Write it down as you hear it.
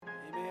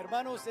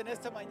Hermanos, en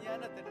esta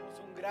mañana tenemos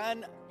un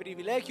gran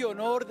privilegio,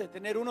 honor de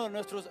tener uno de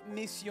nuestros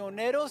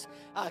misioneros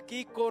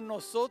aquí con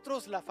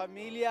nosotros, la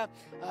familia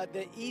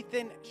de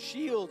Ethan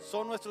Shields.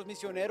 Son nuestros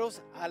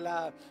misioneros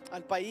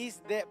al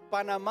país de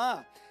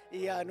Panamá.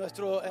 Y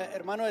nuestro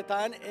hermano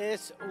Ethan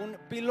es un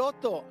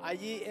piloto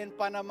allí en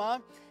Panamá.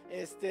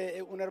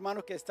 Un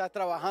hermano que está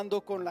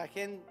trabajando con la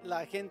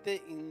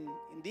gente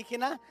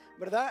indígena,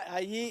 ¿verdad?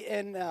 Allí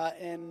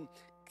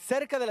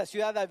cerca de la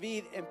ciudad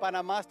David, en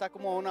Panamá. Está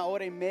como a 1.5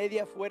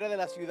 horas fuera de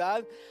la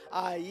ciudad,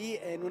 ahí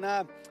en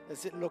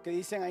lo que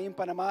dicen ahí en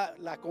Panamá,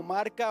 la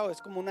comarca, o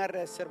es como una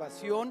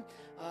reservación,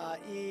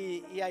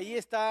 y ahí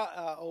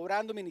está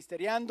obrando,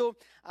 ministeriando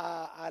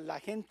a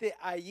la gente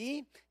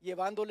allí,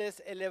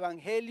 llevándoles el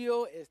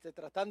evangelio,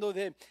 tratando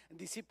de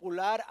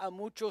discipular a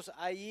muchos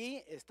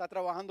allí. Está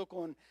trabajando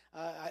con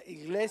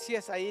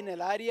iglesias ahí en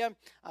el área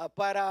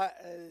para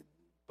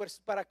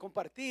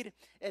compartir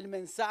el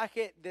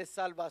mensaje de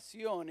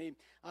salvación. Y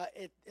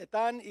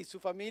Ethan y su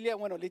familia,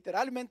 bueno,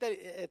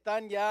 literalmente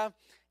Ethan ya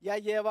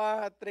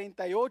lleva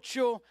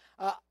 38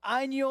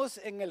 años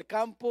en el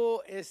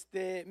campo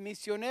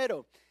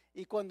misionero.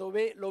 Y cuando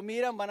lo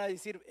miran, van a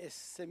decir,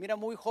 se mira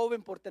muy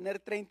joven por tener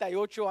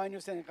 38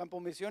 años en el campo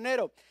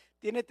misionero.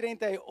 Tiene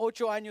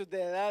 38 años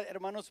de edad,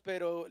 hermanos,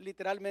 pero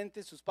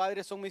literalmente sus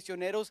padres son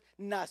misioneros.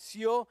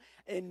 Nació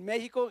en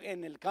México,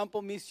 en el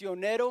campo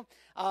misionero,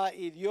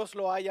 y Dios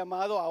lo ha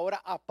llamado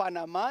ahora a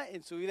Panamá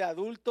en su vida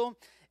adulto.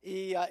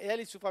 Y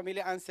él y su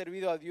familia han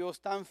servido a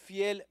Dios tan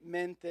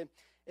fielmente.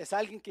 Es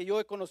alguien que yo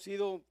he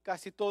conocido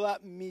casi toda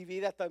mi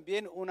vida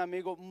también, un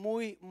amigo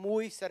muy,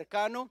 muy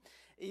cercano,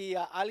 y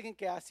alguien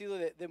que ha sido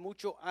de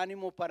mucho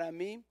ánimo para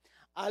mí.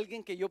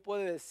 Alguien que yo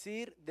puedo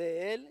decir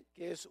de él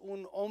que es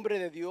un hombre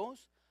de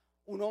Dios,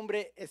 un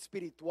hombre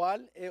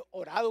espiritual. He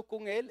orado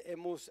con él,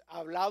 hemos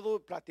hablado,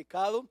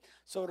 platicado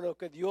sobre lo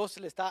que Dios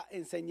le está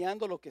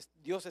enseñando, lo que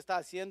Dios está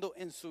haciendo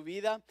en su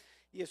vida.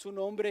 Y es un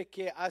hombre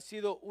que ha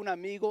sido un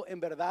amigo en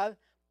verdad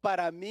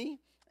para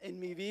mí, en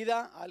mi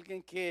vida,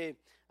 alguien que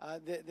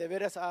de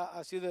veras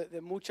ha sido de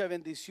mucha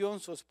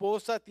bendición. Su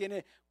esposa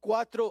tiene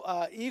 4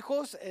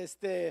 hijos,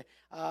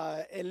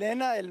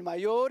 Elena, el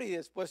mayor, y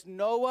después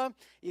Noah,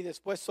 y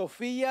después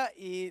Sofía,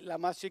 y la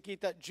más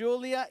chiquita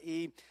Julia,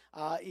 y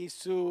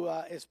su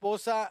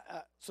esposa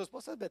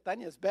es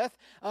Betania, es Beth.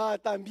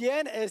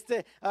 También,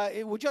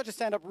 would you just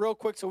stand up real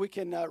quick so we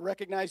can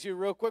recognize you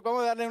real quick?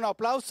 Vamos a darle un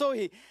aplauso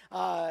y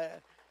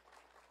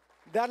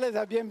darles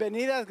las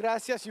bienvenidas.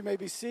 Gracias, you may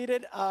be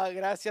seated.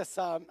 Gracias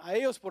a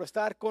ellos por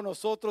estar con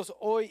nosotros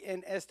hoy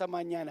en esta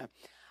mañana.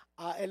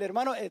 El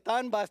hermano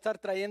Ethan va a estar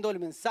trayendo el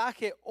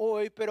mensaje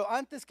hoy, pero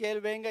antes que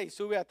él venga y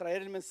sube a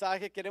traer el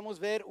mensaje, queremos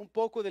ver un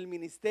poco del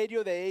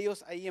ministerio de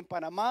ellos ahí en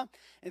Panamá.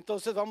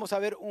 Entonces vamos a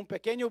ver un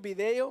pequeño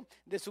video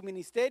de su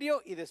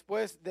ministerio, y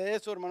después de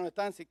eso, hermano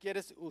Ethan, si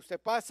quieres, usted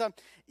pasa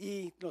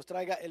y nos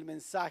traiga el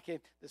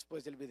mensaje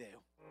después del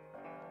video.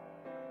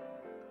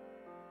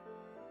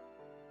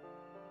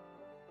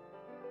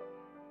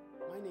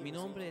 Mi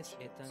nombre es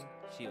Ethan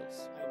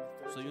Shields.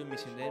 Soy un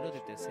misionero de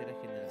tercera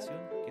generación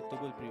que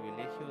tuvo el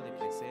privilegio de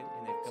crecer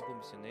en el campo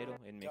misionero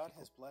en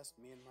México.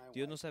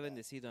 Dios nos ha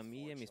bendecido a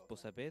mí y a mi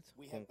esposa Beth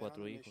con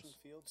 4 hijos.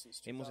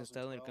 Hemos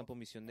estado en el campo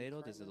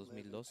misionero desde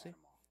 2012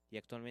 y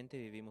actualmente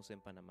vivimos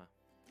en Panamá.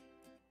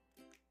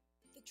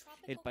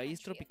 El país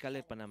tropical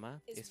de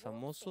Panamá es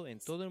famoso en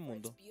todo el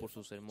mundo por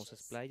sus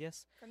hermosas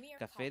playas,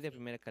 café de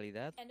primera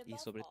calidad y,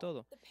 sobre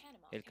todo,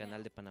 el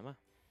Canal de Panamá.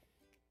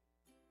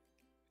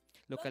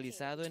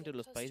 Localizado entre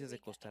los países de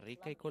Costa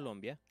Rica y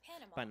Colombia,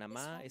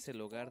 Panamá es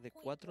el hogar de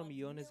 4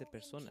 millones de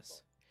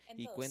personas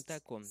y cuenta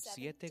con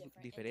 7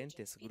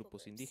 diferentes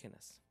grupos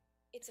indígenas.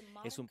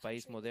 Es un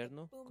país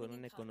moderno con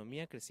una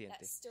economía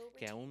creciente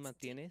que aún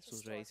mantiene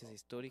sus raíces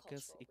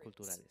históricas y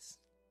culturales.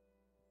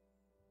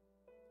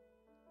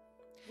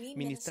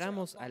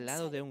 Ministramos al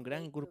lado de un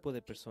gran grupo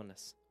de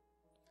personas.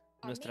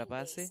 Nuestra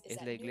base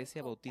es la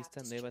Iglesia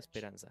Bautista Nueva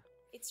Esperanza.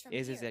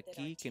 Es desde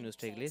aquí que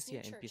nuestra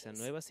iglesia empieza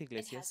nuevas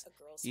iglesias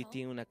y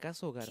tiene una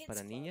casa hogar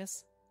para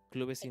niñas,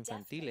 clubes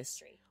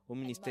infantiles, un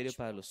ministerio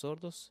para los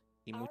sordos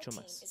y mucho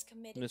más.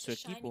 Nuestro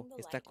equipo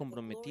está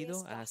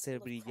comprometido a hacer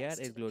brillar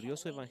el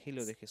glorioso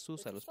evangelio de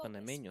Jesús a los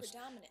panameños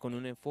con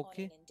un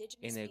enfoque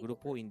en el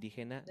grupo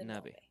indígena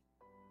Nave.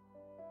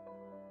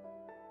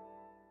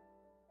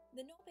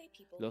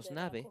 Los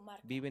Nave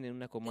viven en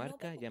una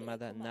comarca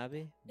llamada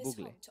Nave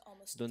Bugle,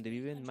 donde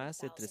viven más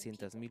de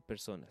 300,000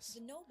 personas.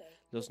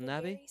 Los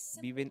Nave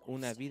viven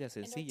una vida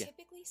sencilla,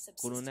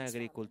 con una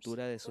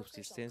agricultura de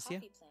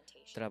subsistencia,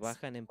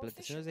 trabajan en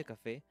plantaciones de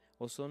café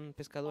o son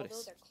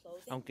pescadores.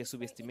 Aunque su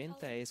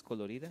vestimenta es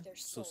colorida,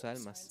 sus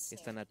almas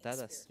están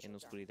atadas en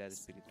oscuridad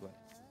espiritual.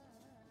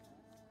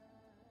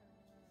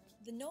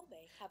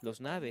 Los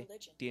Nave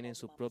tienen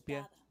su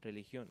propia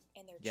religión,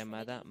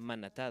 llamada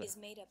Manatada,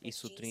 y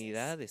su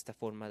Trinidad está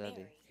formada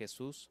de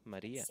Jesús,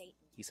 María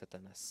y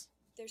Satanás.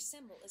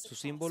 Su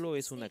símbolo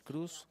es una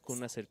cruz con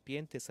una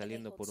serpiente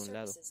saliendo por un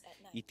lado,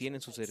 y tienen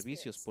sus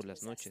servicios por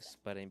las noches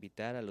para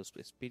invitar a los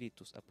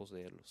espíritus a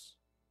poseerlos.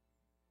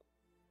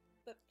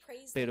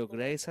 Pero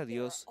gracias a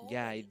Dios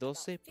ya hay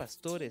 12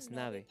 pastores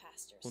nave,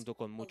 junto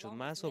con muchos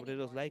más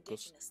obreros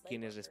laicos,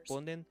 quienes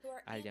responden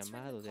al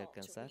llamado de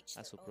alcanzar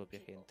a su propia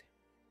gente.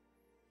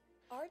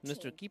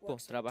 Nuestro equipo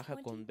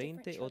trabaja con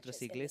 20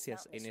 otras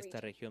iglesias en esta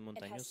región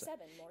montañosa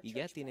y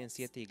ya tienen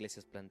 7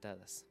 iglesias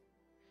plantadas.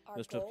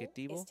 Nuestro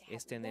objetivo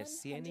es tener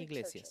 100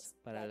 iglesias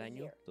para el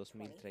año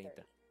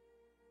 2030.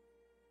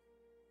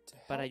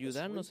 Para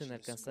ayudarnos en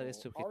alcanzar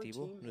este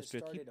objetivo, nuestro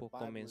equipo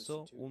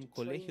comenzó un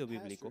colegio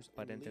bíblico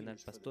para entrenar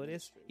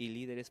pastores y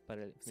líderes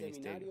para el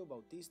ministerio.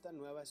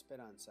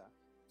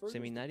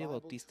 Seminario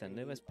Bautista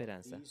Nueva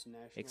Esperanza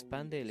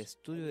expande el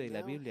estudio de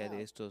la Biblia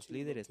de estos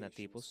líderes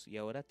nativos y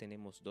ahora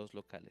tenemos 2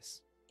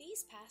 locales.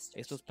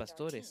 Estos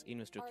pastores y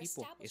nuestro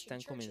equipo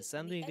están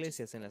comenzando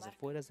iglesias en las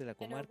afueras de la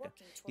comarca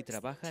y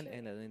trabajan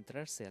en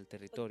adentrarse al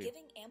territorio.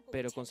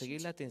 Pero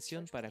conseguir la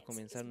atención para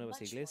comenzar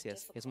nuevas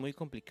iglesias es muy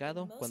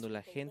complicado cuando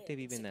la gente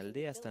vive en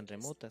aldeas tan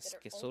remotas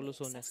que solo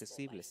son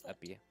accesibles a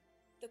pie.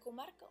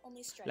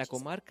 La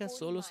comarca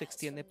solo se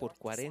extiende por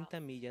 40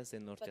 millas de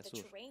norte a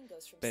sur,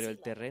 pero el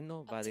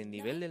terreno va del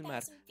nivel del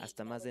mar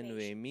hasta más de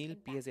 9,000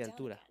 pies de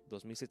altura,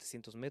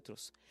 2,700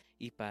 metros,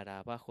 y para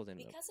abajo de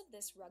nuevo.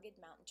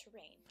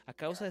 A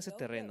causa de ese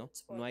terreno,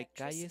 no hay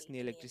calles ni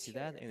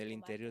electricidad en el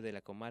interior de la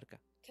comarca.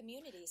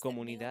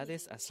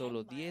 Comunidades a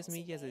solo 10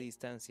 millas de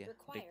distancia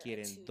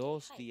requieren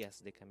 2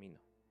 días de camino.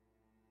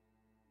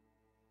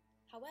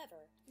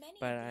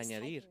 Para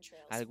añadir,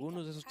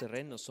 algunos de esos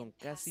terrenos son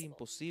casi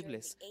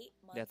imposibles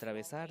de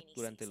atravesar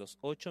durante los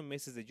 8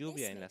 meses de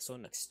lluvia en la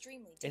zona.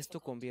 Esto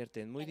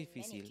convierte en muy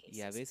difícil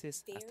y a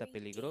veces hasta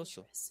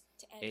peligroso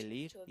el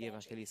ir y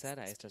evangelizar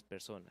a estas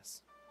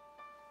personas.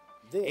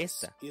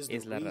 Esta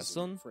es la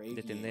razón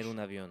de tener un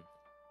avión.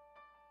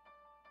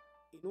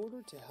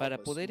 Para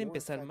poder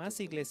empezar más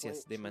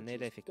iglesias de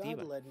manera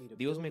efectiva,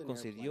 Dios me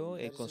concedió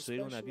el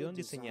construir un avión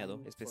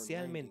diseñado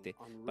especialmente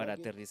para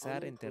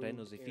aterrizar en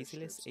terrenos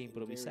difíciles e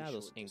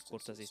improvisados en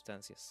cortas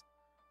distancias.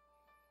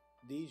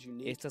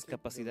 Estas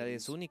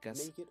capacidades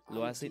únicas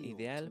lo hacen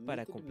ideal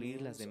para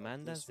cumplir las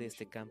demandas de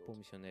este campo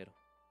misionero.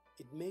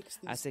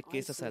 Hace que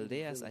estas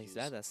aldeas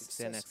aisladas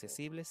sean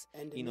accesibles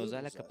y nos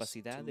da la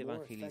capacidad de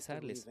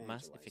evangelizarles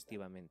más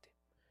efectivamente.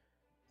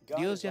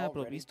 Dios ya ha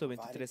provisto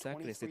 23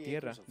 acres de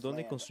tierra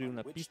donde construir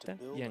una pista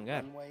y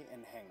hangar.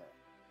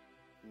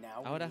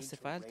 Ahora hace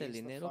falta el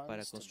dinero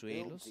para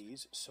construirlos,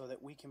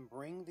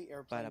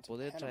 para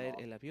poder traer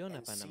el avión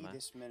a Panamá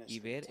y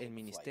ver el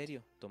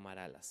ministerio tomar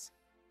alas.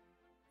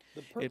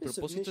 El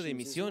propósito de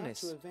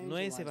misiones no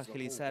es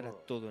evangelizar a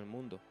todo el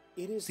mundo,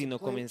 sino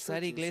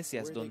comenzar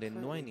iglesias donde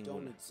no hay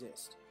ninguna,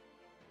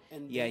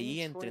 y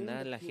ahí entrenar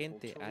a la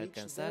gente a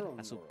alcanzar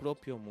a su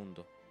propio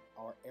mundo.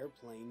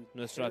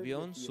 Nuestro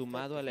avión,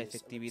 sumado a la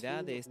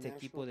efectividad de este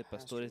equipo de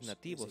pastores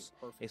nativos,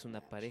 es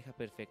una pareja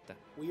perfecta.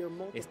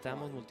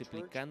 Estamos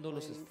multiplicando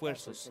los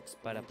esfuerzos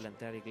para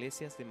plantar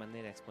iglesias de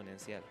manera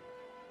exponencial.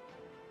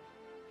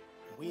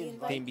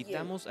 Te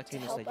invitamos a que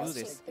nos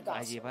ayudes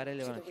a llevar el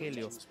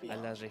Evangelio a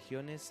las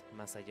regiones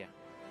más allá.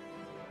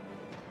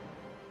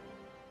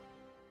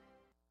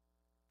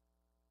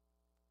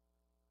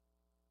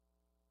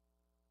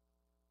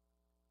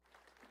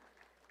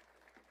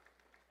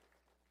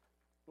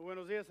 Muy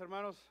buenos días,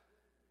 hermanos.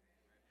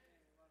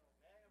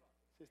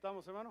 ¿Sí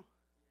estamos, hermano?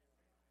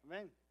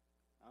 Amén.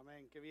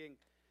 Amén, qué bien.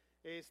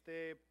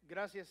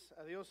 Gracias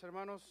a Dios,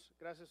 hermanos.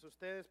 Gracias a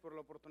ustedes por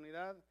la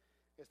oportunidad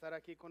de estar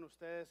aquí con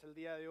ustedes el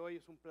día de hoy.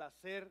 Es un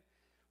placer,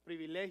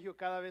 privilegio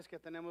cada vez que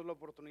tenemos la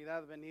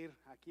oportunidad de venir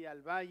aquí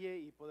al valle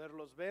y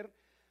poderlos ver.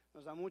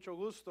 Nos da mucho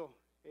gusto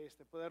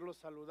poderlos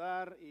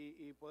saludar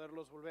y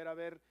poderlos volver a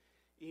ver.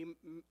 Y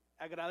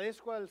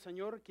agradezco al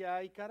Señor que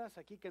hay caras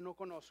aquí que no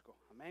conozco.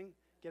 Amén.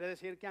 Quiere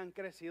decir que han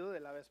crecido de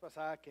la vez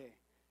pasada que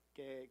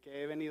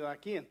he venido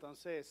aquí.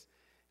 Entonces,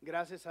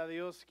 gracias a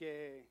Dios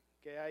que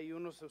hay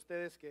unos de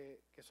ustedes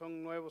que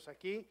son nuevos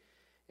aquí.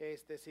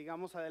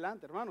 Sigamos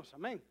adelante, hermanos.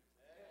 Amén.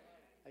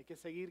 Hay que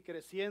seguir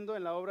creciendo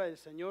en la obra del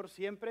Señor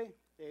siempre.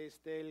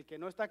 El que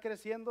no está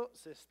creciendo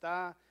se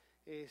está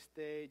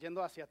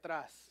yendo hacia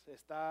atrás, se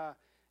está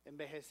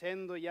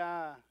envejeciendo,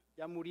 ya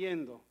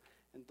muriendo.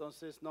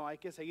 Entonces, no, hay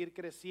que seguir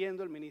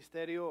creciendo. El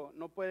ministerio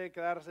no puede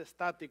quedarse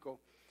estático.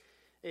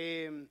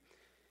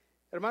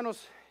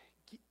 Hermanos,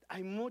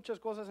 hay muchas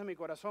cosas en mi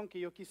corazón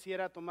que yo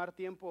quisiera tomar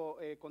tiempo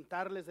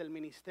contarles del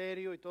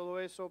ministerio y todo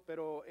eso,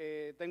 pero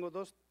tengo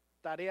 2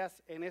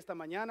 tareas en esta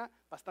mañana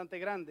bastante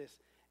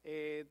grandes.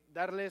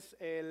 Darles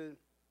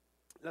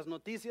las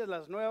noticias,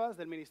 las nuevas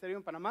del ministerio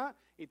en Panamá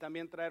y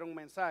también traer un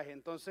mensaje.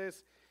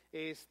 Entonces,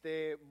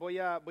 voy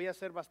a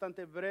ser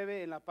bastante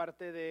breve en la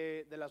parte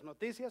de las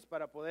noticias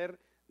para poder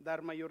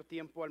dar mayor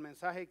tiempo al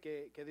mensaje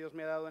que Dios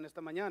me ha dado en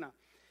esta mañana.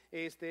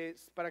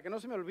 Para que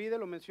no se me olvide,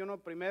 lo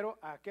menciono primero.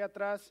 Aquí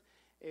atrás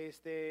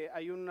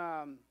hay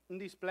un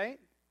display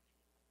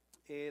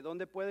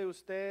donde puede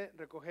usted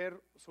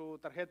recoger su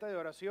tarjeta de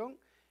oración.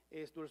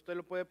 Usted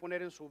lo puede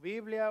poner en su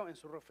Biblia o en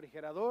su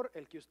refrigerador,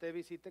 el que usted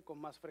visite con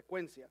más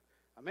frecuencia.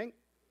 Amén.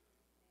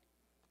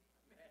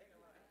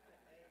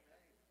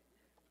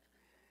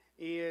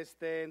 Y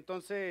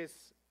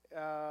entonces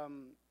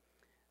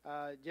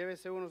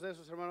Llévese unos de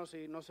esos, hermanos,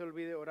 y no se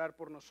olvide orar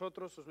por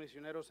nosotros, sus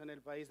misioneros en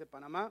el país de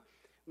Panamá,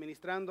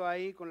 ministrando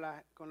ahí con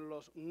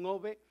los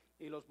Ngove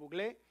y los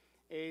Buglé.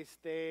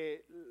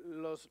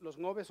 Los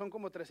Ngove son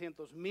como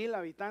 300,000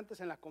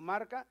 habitantes en la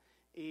comarca,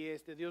 y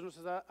Dios nos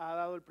ha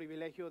dado el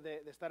privilegio de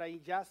estar ahí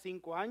ya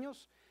 5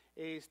 años.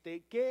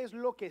 ¿Qué es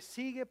lo que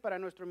sigue para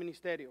nuestro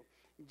ministerio?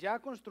 Ya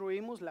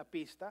construimos la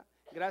pista,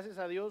 gracias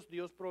a Dios,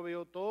 Dios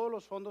proveyó todos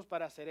los fondos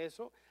para hacer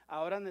eso.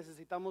 Ahora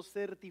necesitamos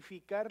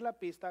certificar la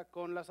pista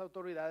con las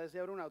autoridades de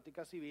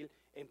aeronáutica civil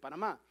en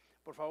Panamá.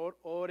 Por favor,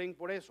 oren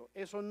por eso.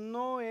 Eso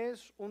no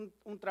es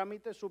un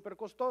trámite súper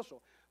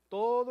costoso.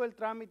 Todo el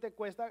trámite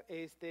cuesta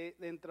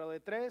dentro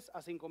de $3,000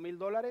 a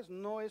 $5,000,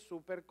 no es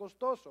súper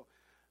costoso.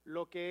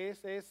 Lo que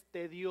es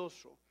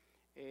tedioso.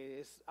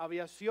 Es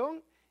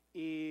aviación.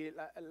 Y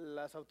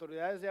las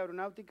autoridades de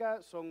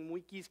aeronáutica son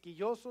muy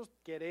quisquillosos,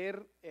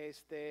 querer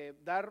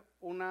dar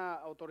una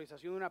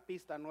autorización de una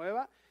pista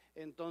nueva.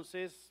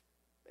 Entonces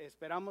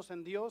esperamos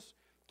en Dios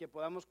que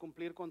podamos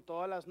cumplir con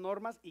todas las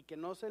normas y que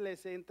no se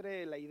les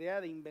entre la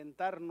idea de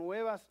inventar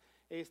nuevas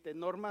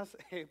normas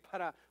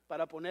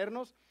para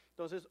ponernos.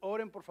 Entonces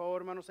oren por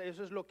favor, hermanos,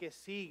 eso es lo que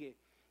sigue.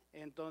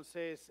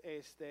 Entonces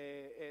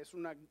es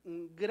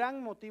un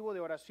gran motivo de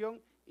oración,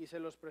 y se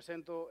los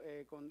presento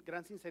con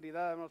gran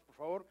sinceridad, hermanos. Por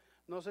favor,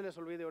 no se les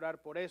olvide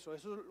orar por eso.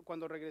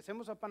 Cuando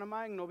regresemos a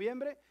Panamá en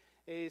noviembre,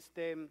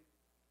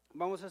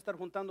 vamos a estar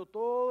juntando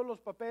todos los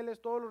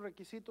papeles, todos los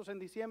requisitos en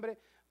diciembre,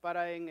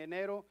 para en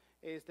enero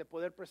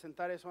poder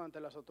presentar eso ante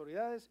las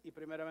autoridades y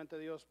primeramente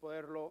Dios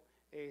poderlo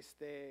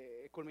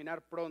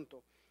culminar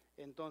pronto.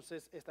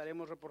 Entonces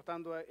estaremos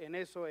reportando en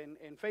eso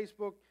en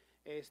Facebook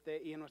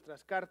y en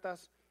nuestras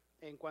cartas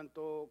en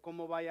cuanto a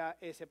cómo vaya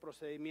ese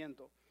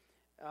procedimiento.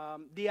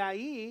 De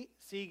ahí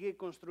sigue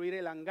construir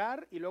el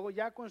hangar, y luego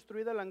ya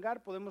construido el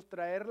hangar podemos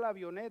traer la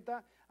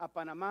avioneta a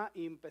Panamá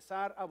y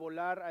empezar a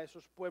volar a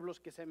esos pueblos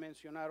que se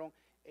mencionaron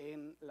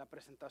en la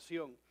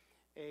presentación.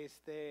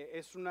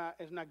 Es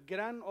una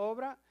gran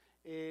obra.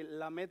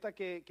 La meta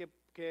que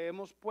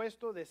hemos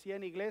puesto de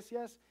 100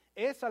 iglesias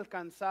es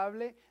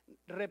alcanzable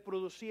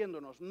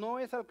reproduciéndonos, no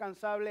es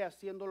alcanzable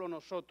haciéndolo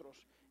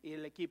nosotros y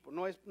el equipo.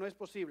 No es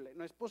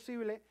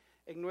posible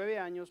en 9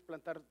 años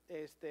plantar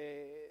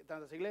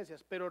tantas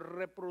iglesias, pero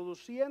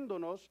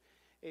reproduciéndonos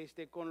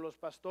con los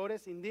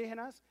pastores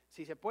indígenas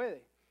sí se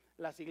puede.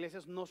 Las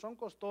iglesias no son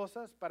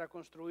costosas para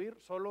construir,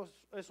 solo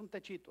es un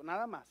techito,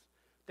 nada más.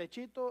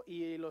 Techito,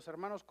 y los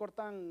hermanos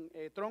cortan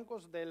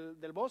troncos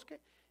del bosque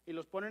y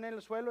los ponen en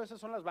el suelo. Esas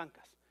son las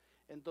bancas.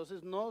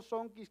 Entonces no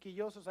son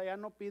quisquillosos, allá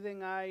no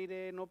piden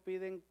aire, no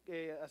piden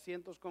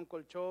asientos con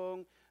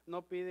colchón,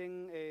 no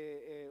piden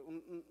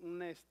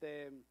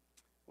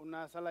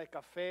una sala de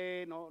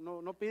café,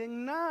 no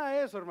piden nada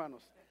de eso,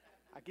 hermanos.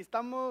 Aquí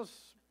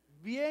estamos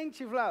bien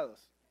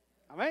chiflados.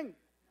 Amén.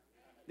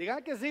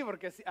 Digan que sí,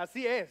 porque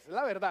así es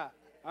la verdad.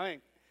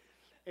 Amén.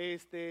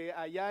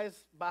 Allá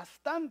es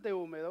bastante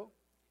húmedo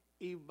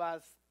y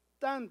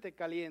bastante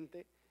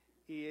caliente,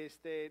 y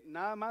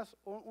nada más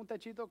un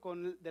techito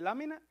de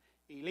lámina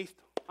y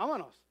listo.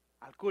 Vámonos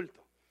al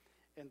culto.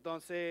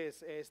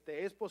 Entonces,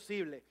 es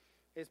posible.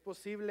 Es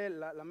posible,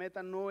 la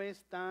meta no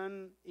es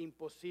tan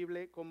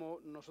imposible como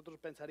nosotros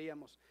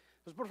pensaríamos.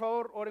 Entonces, por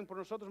favor, oren por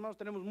nosotros, hermanos.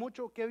 Tenemos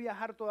mucho que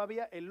viajar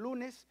todavía. El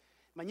lunes,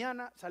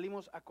 mañana,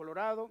 salimos a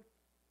Colorado.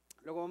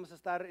 Luego vamos a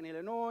estar en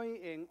Illinois,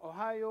 en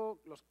Ohio,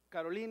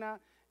 Carolina,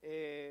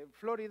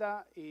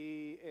 Florida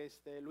y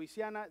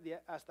Luisiana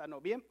hasta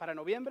para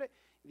noviembre.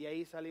 De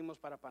ahí salimos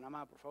para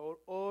Panamá. Por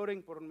favor,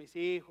 oren por mis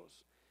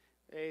hijos.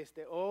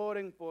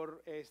 Oren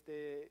por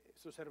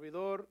su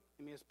servidor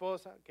y mi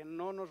esposa, que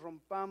no nos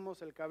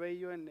rompamos el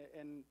cabello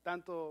en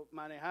tanto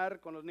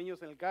manejar con los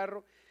niños en el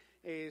carro,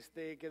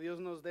 que Dios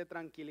nos dé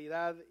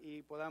tranquilidad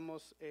y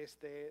podamos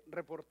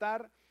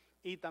reportar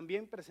y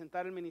también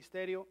presentar el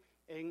ministerio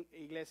en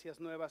iglesias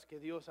nuevas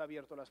que Dios ha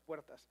abierto las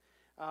puertas.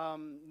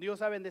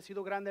 Dios ha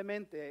bendecido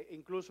grandemente,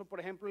 incluso por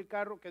ejemplo el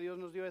carro que Dios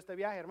nos dio este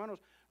viaje.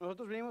 Hermanos,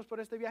 nosotros vinimos por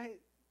este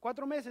viaje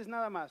 4 meses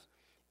nada más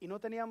y no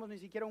teníamos ni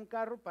siquiera un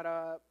carro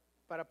para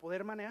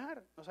poder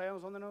manejar. No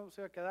sabíamos dónde nos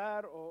iba a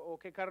quedar o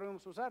qué carro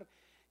íbamos a usar.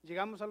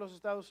 Llegamos a los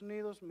Estados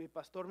Unidos, mi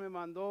pastor me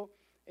mandó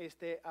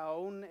a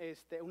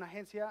una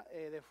agencia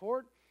de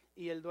Ford,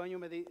 y el dueño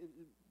me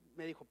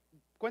dijo,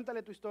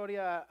 cuéntale tu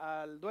historia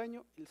al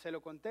dueño, y se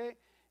lo conté.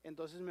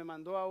 Entonces me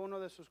mandó a una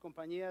de sus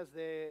compañías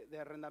de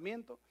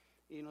arrendamiento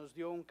y nos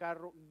dio un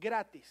carro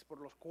gratis por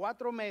los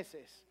 4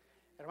 meses.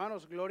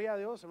 Hermanos, gloria a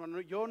Dios.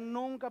 Hermano, yo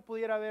nunca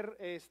pudiera haber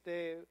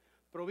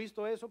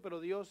provisto eso,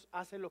 pero Dios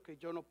hace lo que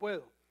yo no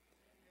puedo.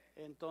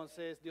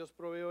 Entonces Dios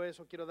proveó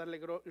eso, quiero darle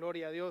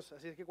gloria a Dios.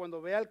 Así es que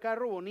cuando vea el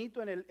carro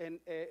bonito en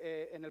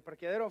el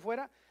parqueadero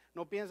afuera,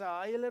 no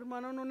piensa, ay, el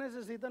hermano no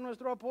necesita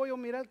nuestro apoyo,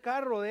 mira el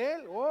carro de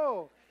él,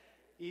 oh,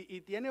 y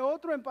tiene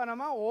otro en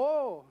Panamá,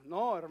 oh,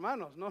 no,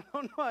 hermanos,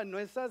 no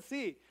es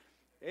así.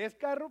 Es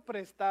carro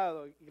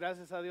prestado,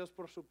 gracias a Dios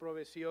por su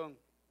provisión.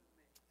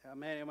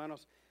 Amén,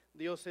 hermanos,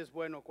 Dios es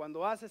bueno.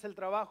 Cuando haces el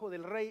trabajo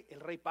del rey,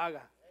 el rey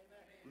paga.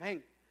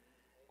 Amén.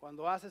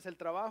 Cuando haces el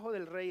trabajo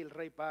del rey, el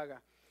rey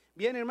paga.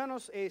 Bien,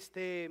 hermanos,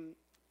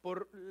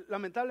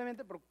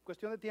 lamentablemente por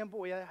cuestión de tiempo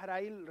voy a dejar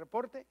ahí el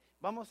reporte.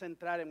 Vamos a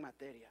entrar en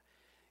materia.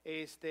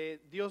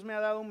 Dios me ha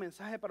dado un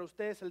mensaje para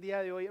ustedes el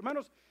día de hoy.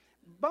 Hermanos,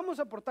 vamos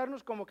a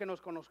portarnos como que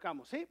nos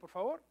conozcamos, ¿sí? Por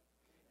favor.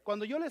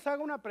 Cuando yo les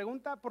haga una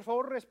pregunta, por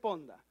favor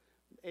responda.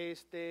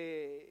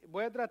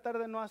 Voy a tratar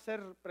de no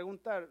hacer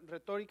pregunta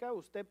retórica.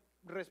 Usted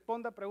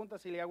responda preguntas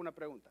si le hago una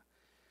pregunta.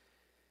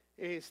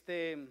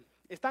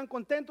 ¿Están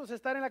contentos de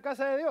estar en la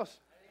casa de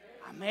Dios?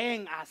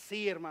 Amén.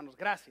 Así, hermanos.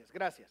 Gracias,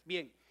 gracias.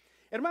 Bien.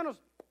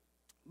 Hermanos,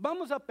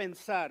 vamos a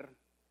pensar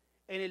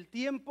en el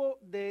tiempo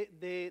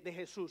de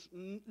Jesús.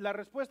 La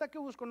respuesta que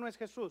busco no es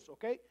Jesús,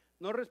 ¿ok?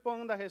 No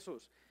responda a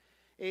Jesús.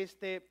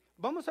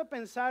 Vamos a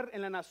pensar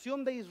en la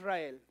nación de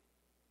Israel.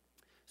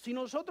 Si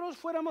nosotros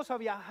fuéramos a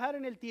viajar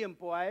en el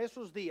tiempo a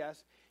esos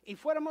días y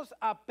fuéramos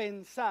a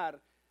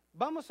pensar,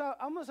 vamos a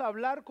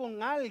hablar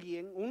con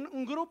alguien,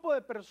 un grupo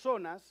de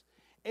personas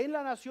en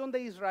la nación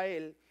de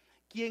Israel,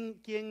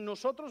 quien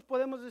nosotros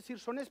podemos decir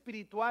son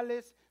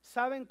espirituales,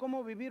 saben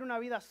cómo vivir una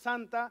vida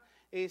santa,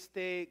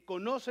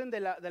 conocen de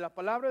la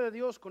palabra de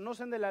Dios,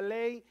 conocen de la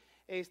ley,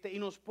 y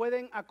nos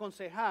pueden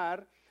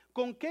aconsejar.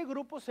 ¿Con qué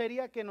grupo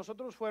sería que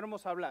nosotros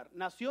fuéramos a hablar?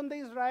 Nación de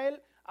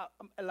Israel, a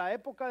la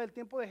época del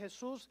tiempo de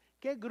Jesús,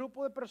 ¿qué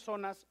grupo de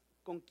personas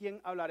con quién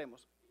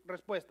hablaremos?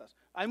 Respuestas.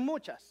 Hay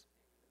muchas.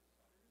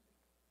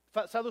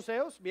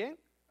 Saduceos, bien.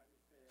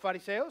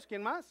 Fariseos,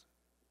 ¿quién más?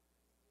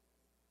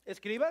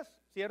 Escribas,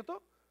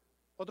 ¿cierto?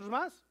 ¿Otros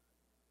más?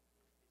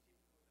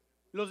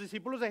 Los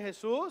discípulos de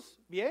Jesús,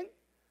 bien.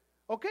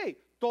 Ok,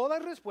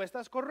 todas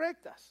respuestas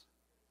correctas.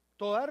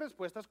 Todas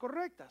respuestas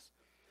correctas.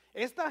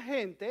 Esta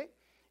gente,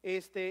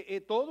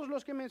 todos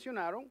los que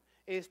mencionaron,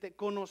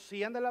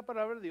 conocían de la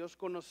palabra de Dios,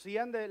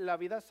 conocían de la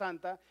vida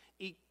santa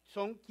y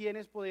son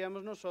quienes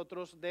podíamos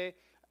nosotros de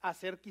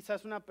hacer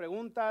quizás una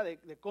pregunta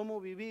de cómo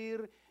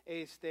vivir,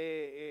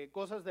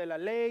 cosas de la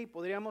ley.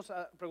 Podríamos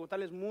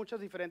preguntarles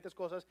muchas diferentes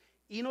cosas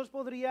y nos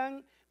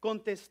podrían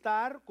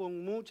contestar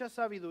con mucha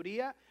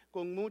sabiduría,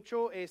 con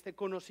mucho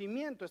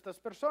conocimiento estas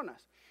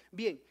personas.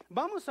 Bien,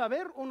 vamos a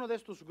ver uno de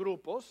estos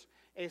grupos,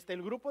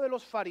 el grupo de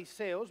los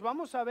fariseos.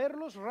 Vamos a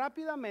verlos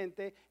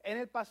rápidamente en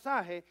el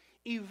pasaje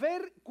y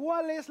ver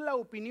cuál es la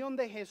opinión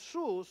de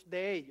Jesús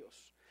de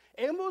ellos.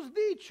 Hemos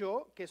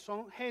dicho que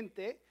son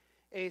gente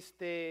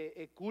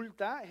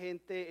culta,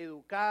 gente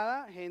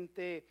educada,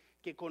 gente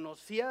que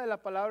conocía de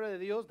la palabra de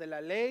Dios, de la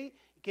ley,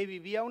 que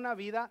vivía una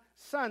vida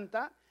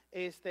santa,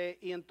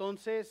 y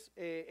entonces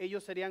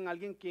ellos serían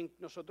alguien quien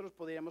nosotros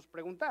podríamos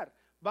preguntar.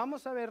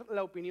 Vamos a ver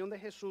la opinión de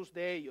Jesús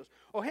de ellos.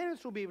 Ojen en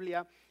su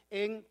Biblia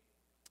en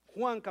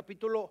Juan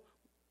capítulo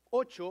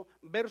 8,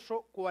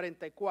 verso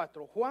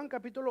 44. Juan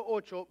capítulo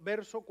 8,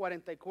 verso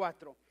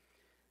 44.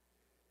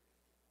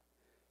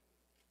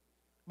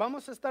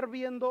 Vamos a estar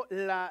viendo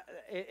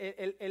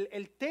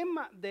el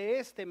tema de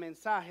este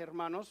mensaje,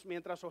 hermanos,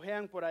 mientras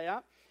ojean por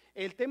allá.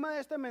 El tema de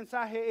este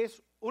mensaje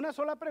es una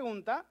sola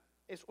pregunta,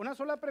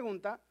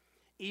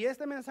 y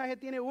este mensaje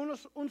tiene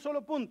un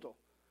solo punto.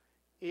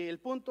 Y el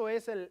punto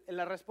es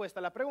la respuesta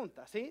a la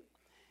pregunta, ¿sí?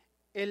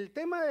 El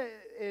tema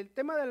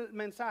del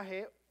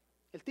mensaje,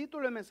 el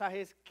título del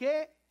mensaje es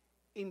 ¿qué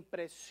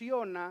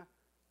impresiona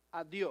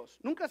a Dios?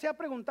 ¿Nunca se ha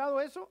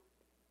preguntado eso?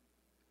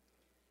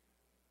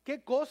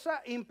 ¿Qué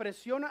cosa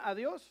impresiona a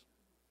Dios?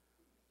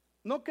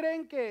 ¿No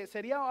creen que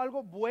sería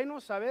algo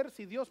bueno saber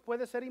si Dios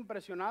puede ser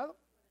impresionado?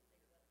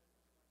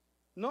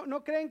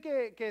 ¿No creen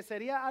que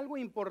sería algo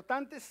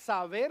importante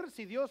saber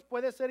si Dios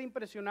puede ser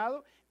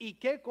impresionado y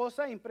qué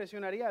cosa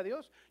impresionaría a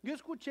Dios? Yo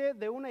escuché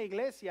de una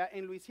iglesia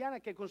en Luisiana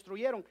que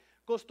construyeron,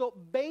 costó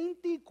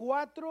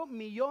 $24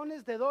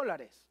 millones.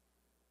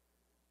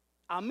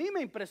 A mí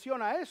me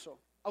impresiona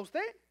eso. ¿A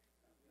usted?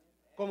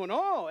 ¿Cómo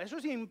no? Eso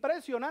es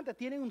impresionante.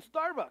 Tienen un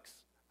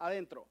Starbucks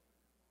adentro.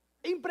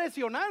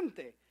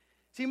 Impresionante.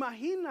 ¿Se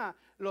imagina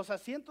los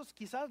asientos?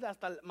 Quizás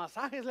hasta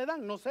masajes le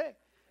dan, no sé.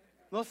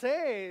 No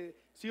sé,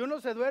 si uno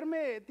se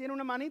duerme, tiene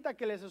una manita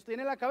que le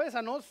sostiene la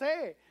cabeza, no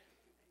sé.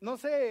 No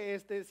sé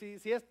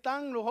si es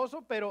tan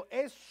lujoso, pero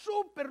es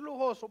súper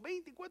lujoso.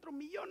 $24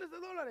 millones.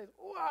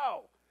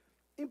 ¡Wow!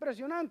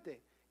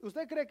 Impresionante.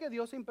 ¿Usted cree que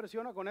Dios se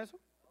impresiona con eso?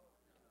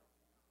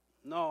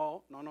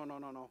 No.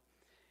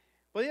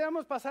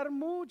 Podríamos pasar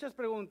muchas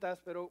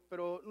preguntas,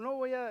 pero no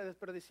voy a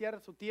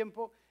desperdiciar su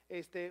tiempo.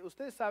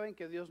 Ustedes saben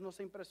que Dios no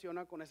se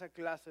impresiona con esa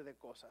clase de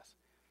cosas.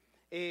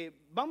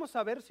 Vamos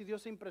a ver si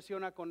Dios se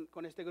impresiona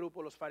con este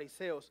grupo, los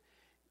fariseos.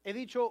 He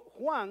dicho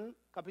Juan,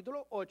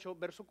 capítulo 8,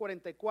 verso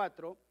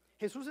 44.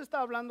 Jesús está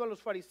hablando a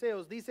los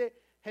fariseos.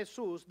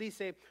 Jesús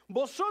dice,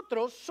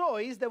 vosotros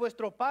sois de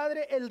vuestro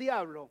padre el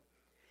diablo,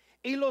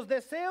 y los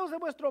deseos de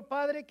vuestro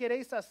padre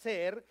queréis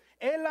hacer.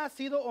 Él ha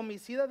sido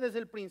homicida desde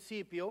el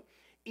principio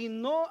y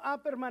no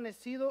ha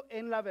permanecido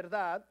en la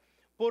verdad,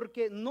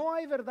 porque no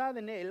hay verdad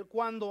en él.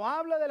 Cuando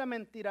habla de la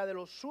mentira, de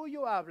lo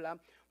suyo habla,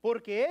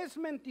 porque es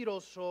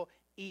mentiroso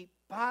y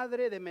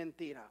padre de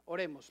mentira.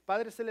 Oremos.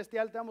 Padre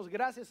celestial, te damos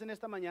gracias en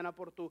esta mañana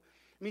por tu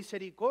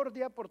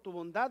misericordia, por tu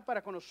bondad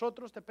para con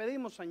nosotros. Te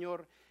pedimos,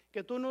 Señor,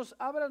 que tú nos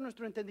abras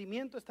nuestro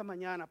entendimiento esta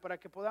mañana para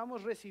que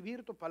podamos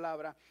recibir tu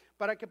palabra,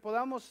 para que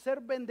podamos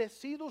ser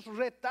bendecidos,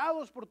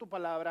 retados por tu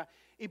palabra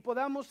y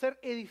podamos ser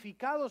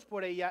edificados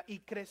por ella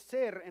y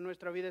crecer en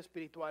nuestra vida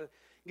espiritual.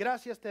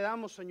 Gracias te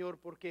damos, Señor,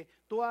 porque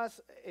tú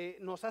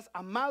nos has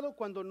amado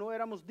cuando no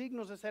éramos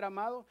dignos de ser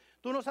amados.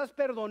 Tú nos has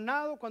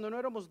perdonado cuando no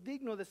éramos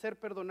dignos de ser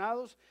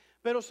perdonados.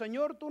 Pero,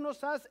 Señor, tú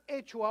nos has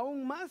hecho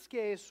aún más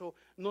que eso.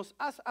 Nos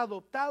has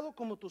adoptado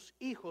como tus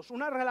hijos.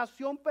 Una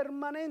relación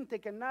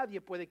permanente que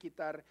nadie puede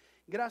quitar.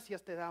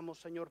 Gracias te damos,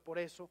 Señor, por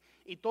eso.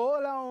 Y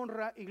toda la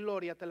honra y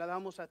gloria te la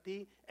damos a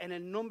ti en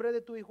el nombre de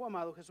tu Hijo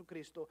amado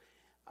Jesucristo.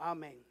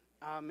 Amén.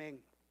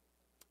 Amén.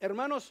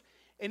 Hermanos,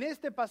 en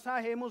este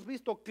pasaje hemos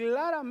visto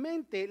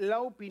claramente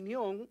la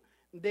opinión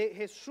de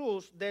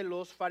Jesús de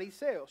los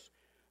fariseos.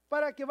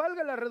 Para que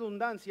valga la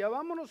redundancia,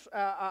 vámonos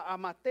a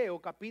Mateo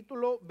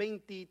capítulo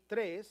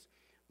 23.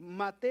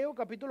 Mateo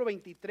capítulo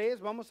 23,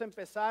 vamos a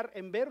empezar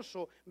en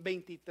verso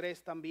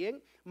 23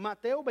 también.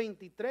 Mateo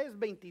 23,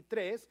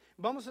 23,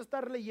 vamos a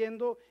estar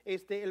leyendo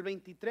el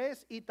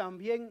 23 y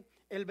también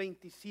el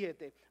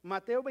 27.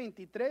 Mateo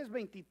 23,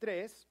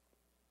 23,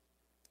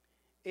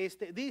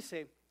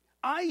 dice...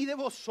 Ay de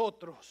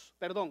vosotros,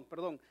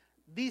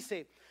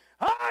 dice,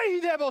 ay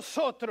de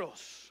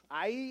vosotros.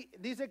 Ahí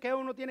dice que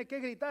uno tiene que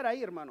gritar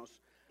ahí,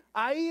 hermanos.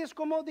 Ahí es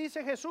como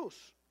dice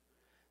Jesús.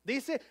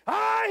 Dice,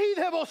 ay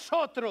de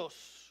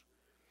vosotros,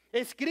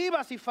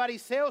 escribas y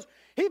fariseos,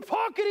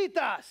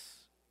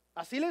 hipócritas.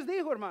 Así les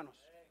dijo,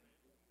 hermanos.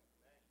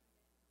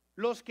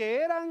 Los que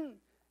eran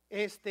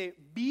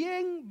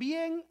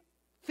bien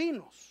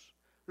finos,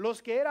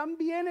 los que eran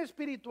bien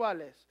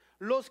espirituales,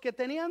 los que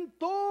tenían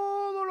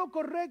todo lo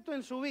correcto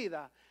en su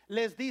vida,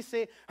 les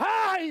dice,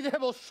 ay de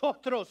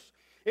vosotros,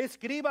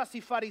 escribas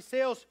y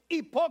fariseos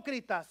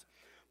hipócritas,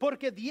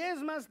 porque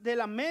diezmas de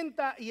la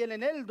menta y el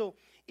eneldo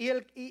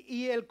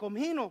y el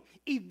comino,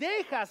 y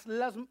dejas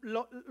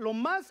lo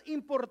más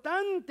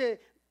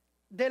importante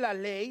de la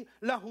ley,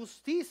 la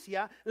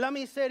justicia, la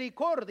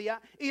misericordia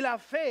y la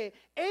fe.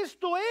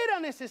 Esto era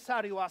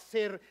necesario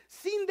hacer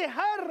sin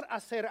dejar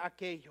hacer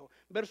aquello.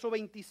 Verso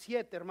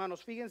 27,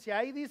 hermanos, fíjense,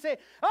 ahí dice,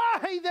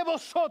 ay de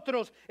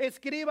vosotros,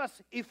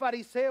 escribas y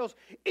fariseos,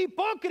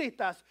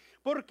 hipócritas,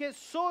 porque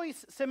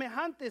sois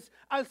semejantes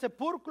al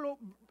sepulcro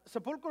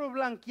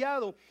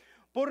blanqueado,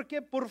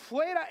 porque por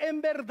fuera en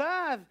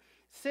verdad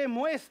se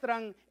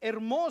muestran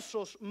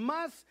hermosos,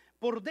 mas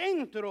por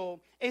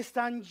dentro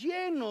están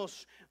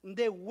llenos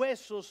de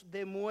huesos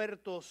de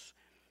muertos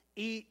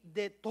y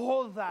de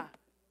toda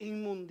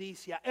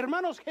inmundicia.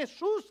 Hermanos,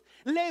 Jesús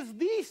les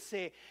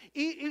dice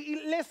y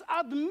les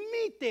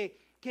admite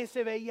que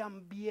se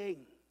veían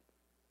bien.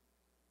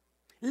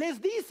 Les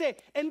dice,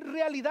 en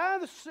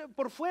realidad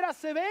por fuera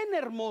se ven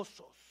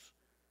hermosos.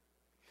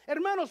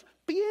 Hermanos,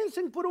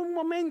 piensen por un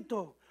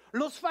momento,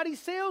 los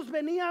fariseos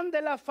venían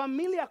de la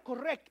familia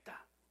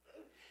correcta.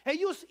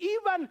 Ellos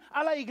iban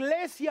a la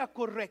iglesia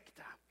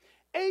correcta.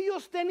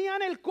 Ellos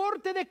tenían el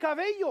corte de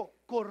cabello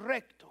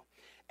correcto.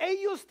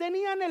 Ellos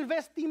tenían el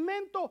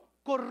vestimento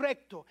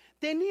correcto.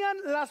 Tenían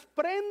las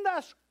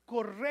prendas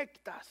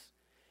correctas.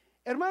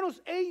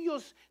 Hermanos,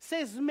 ellos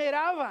se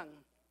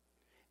esmeraban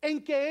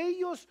en que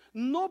ellos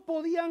no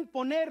podían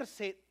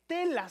ponerse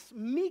telas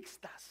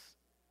mixtas.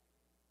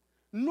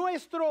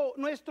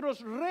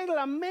 Nuestros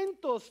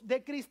reglamentos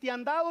de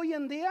cristiandad hoy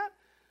en día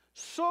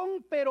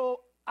son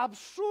pero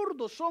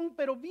absurdos, son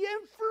pero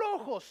bien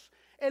flojos.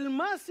 El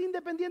más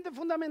independiente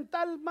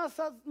fundamental, más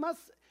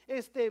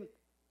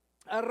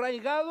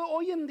arraigado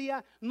hoy en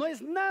día, no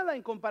es nada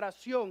en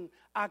comparación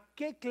a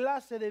qué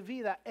clase de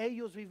vida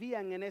ellos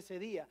vivían en ese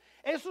día.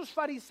 Esos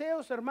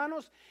fariseos,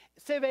 hermanos,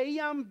 se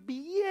veían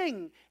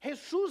bien.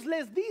 Jesús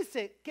les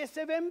dice que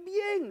se ven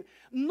bien.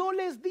 No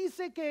les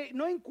dice que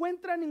no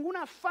encuentran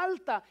ninguna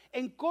falta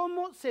en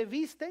cómo se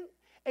visten,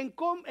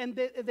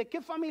 de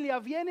qué familia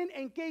vienen,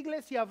 en qué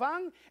iglesia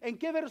van, en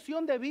qué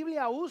versión de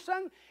Biblia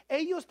usan.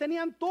 Ellos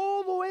tenían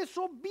todo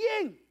eso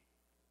bien.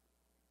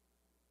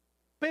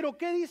 Pero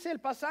 ¿qué dice el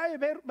pasaje,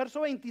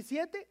 verso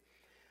 27?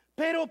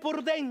 Pero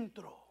por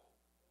dentro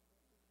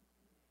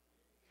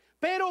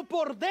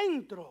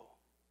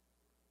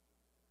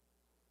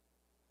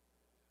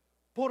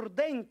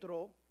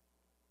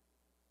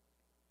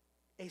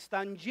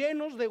están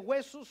llenos de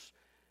huesos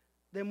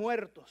de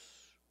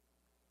muertos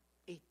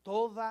y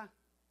toda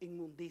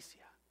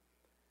inmundicia.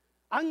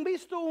 ¿Han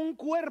visto un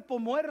cuerpo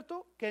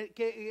muerto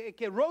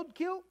que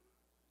roadkill?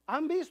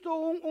 ¿Han visto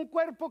un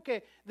cuerpo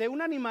de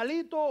un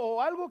animalito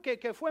o algo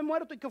que fue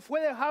muerto y que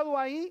fue dejado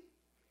ahí?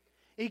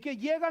 Y que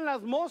llegan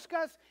las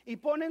moscas y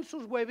ponen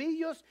sus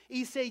huevillos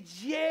y se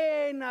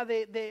llena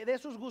de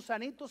esos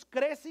gusanitos,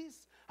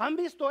 crecis. ¿Han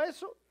visto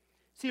eso?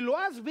 Si lo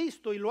has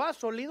visto y lo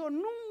has olido,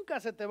 nunca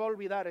se te va a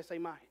olvidar esa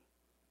imagen.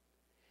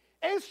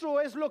 Eso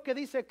es lo que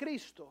dice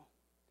Cristo.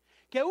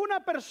 Que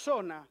una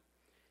persona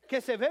que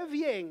se ve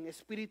bien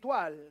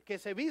espiritual, que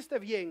se viste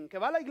bien, que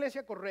va a la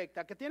iglesia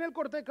correcta, que tiene el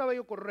corte de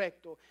cabello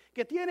correcto,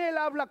 que tiene el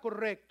habla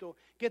correcto,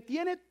 que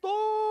tiene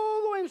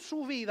todo en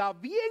su vida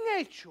bien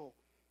hecho,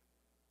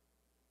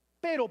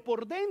 pero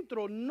por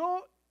dentro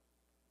no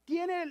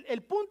tiene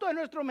el punto de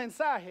nuestro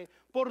mensaje,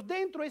 por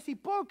dentro es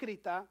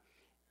hipócrita,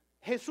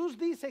 Jesús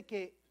dice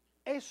que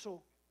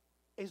eso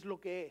es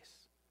lo que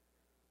es,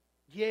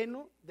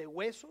 lleno de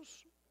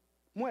huesos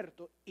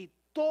muertos y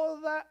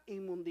toda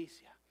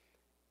inmundicia,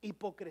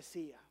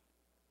 hipocresía.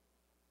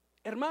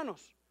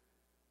 Hermanos,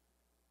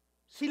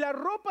 si la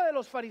ropa de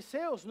los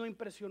fariseos no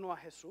impresionó a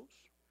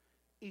Jesús,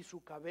 y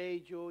su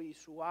cabello, y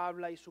su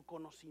habla, y su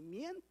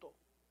conocimiento,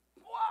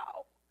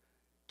 ¡wow!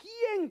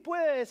 ¿Quién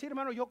puede decir,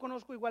 hermano, yo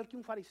conozco igual que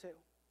un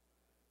fariseo?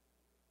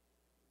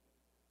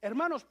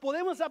 Hermanos,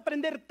 podemos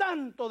aprender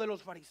tanto de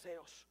los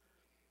fariseos.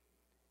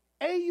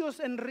 Ellos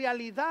en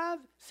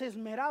realidad se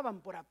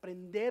esmeraban por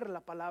aprender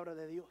la palabra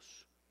de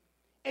Dios.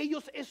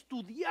 Ellos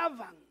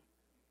estudiaban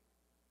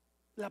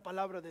la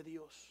palabra de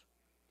Dios.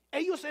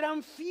 Ellos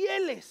eran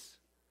fieles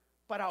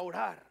para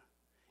orar.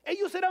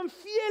 Ellos eran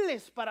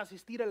fieles para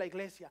asistir a la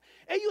iglesia.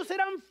 Ellos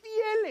eran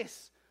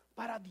fieles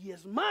para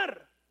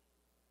diezmar,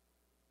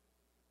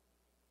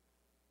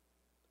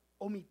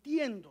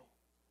 omitiendo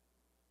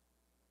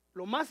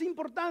lo más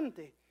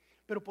importante,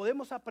 pero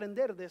podemos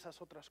aprender de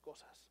esas otras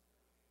cosas.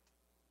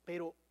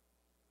 Pero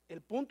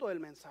el punto del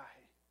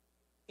mensaje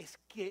es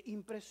que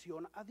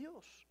impresiona a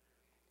Dios.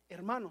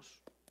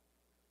 Hermanos,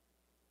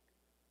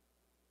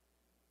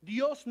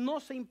 Dios no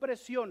se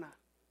impresiona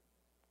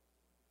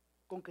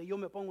con que yo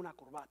me ponga una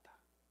corbata.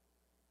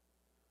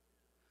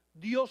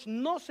 Dios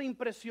no se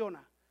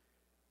impresiona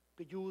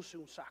que yo use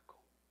un saco.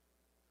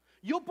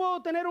 Yo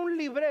puedo tener un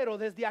librero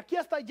desde aquí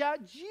hasta allá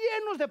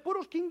llenos de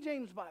puros King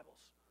James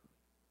Bibles.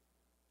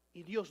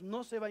 Y Dios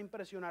no se va a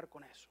impresionar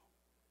con eso.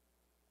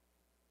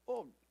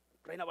 Oh,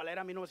 Reina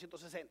Valera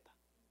 1960.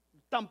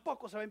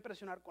 Tampoco se va a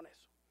impresionar con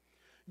eso.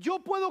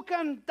 Yo puedo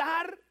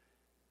cantar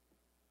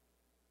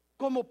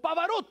como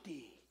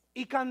Pavarotti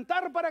y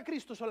cantar para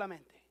Cristo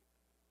solamente.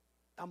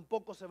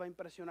 Tampoco se va a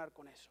impresionar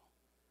con eso.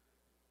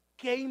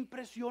 ¿Qué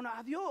impresiona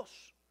a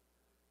Dios?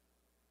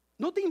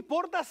 ¿No te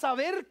importa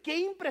saber qué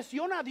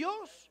impresiona a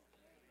Dios?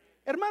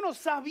 Hermanos,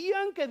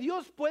 ¿sabían que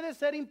Dios puede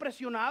ser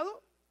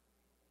impresionado?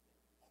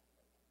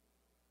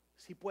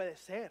 Sí puede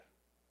ser.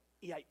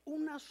 Y hay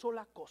una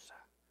sola cosa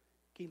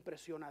que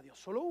impresiona a Dios,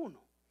 solo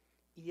uno.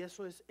 Y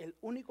eso es el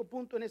único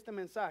punto en este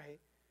mensaje.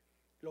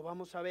 Lo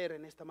vamos a ver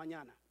en esta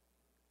mañana.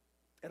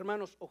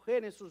 Hermanos,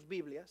 ojen en sus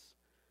Biblias.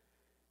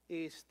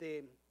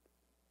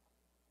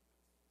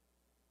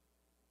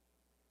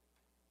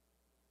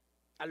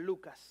 A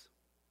Lucas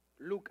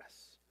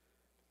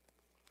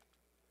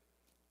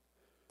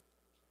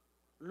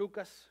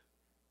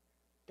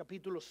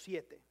capítulo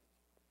 7.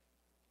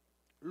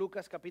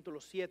 Lucas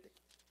capítulo 7.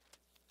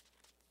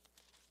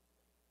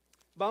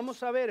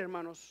 Vamos a ver,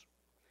 hermanos,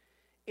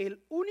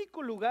 el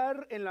único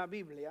lugar en la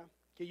Biblia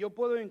que yo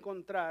puedo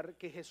encontrar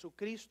que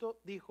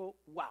Jesucristo dijo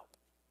wow.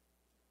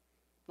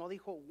 No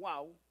dijo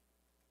wow,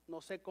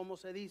 no sé cómo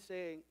se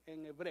dice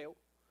en hebreo,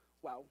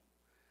 wow.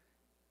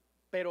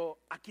 Pero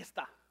aquí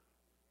está.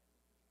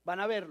 Van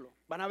a verlo.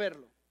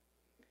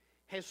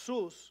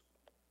 Jesús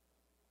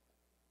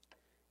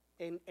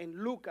en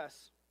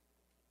Lucas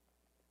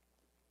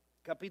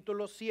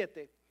capítulo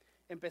 7,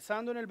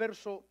 empezando en el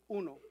verso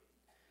 1.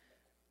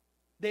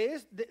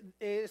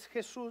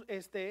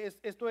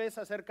 Esto es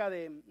acerca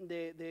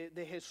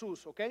de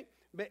Jesús, ¿ok?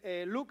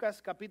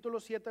 Lucas capítulo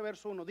 7,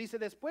 verso 1. Dice,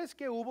 después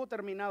que hubo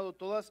terminado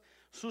todas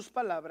sus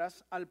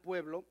palabras al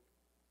pueblo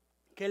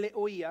que le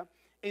oía,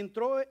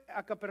 entró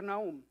a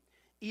Capernaum.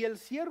 Y el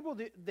siervo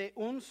de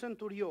un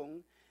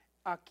centurión,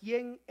 a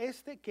quien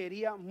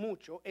quería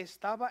mucho,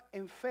 estaba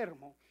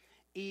enfermo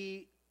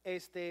y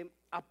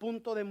a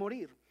punto de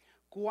morir.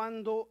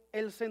 Cuando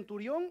el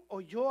centurión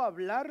oyó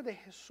hablar de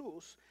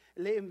Jesús,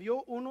 le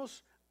envió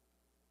unos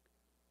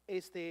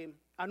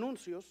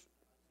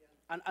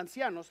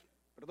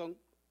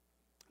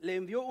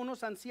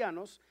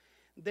ancianos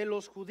de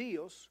los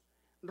judíos,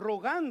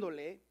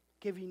 rogándole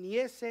que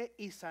viniese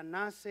y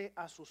sanase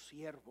a su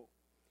siervo.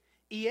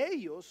 Y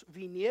ellos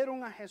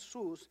vinieron a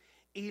Jesús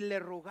y le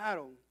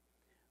rogaron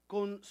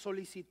con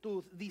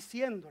solicitud,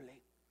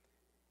 diciéndole,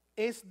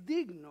 es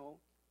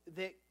digno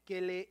de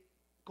que le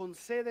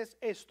concedes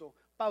esto.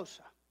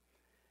 Pausa.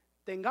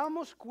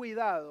 Tengamos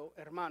cuidado,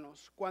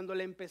 hermanos, cuando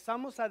le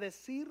empezamos a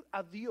decir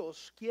a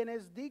Dios quién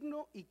es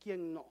digno y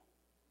quién no.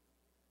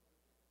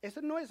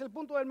 Ese no es el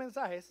punto del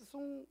mensaje, ese es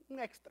un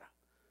extra.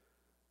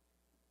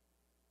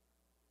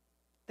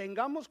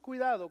 Tengamos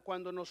cuidado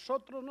cuando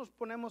nosotros nos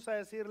ponemos a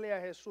decirle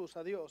a Jesús,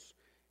 a Dios,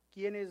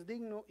 quién es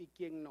digno y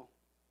quién no.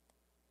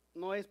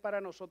 No es para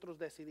nosotros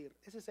decidir,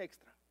 ese es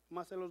extra,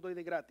 más se los doy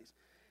de gratis.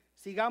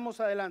 Sigamos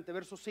adelante,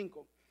 verso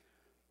 5.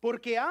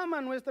 Porque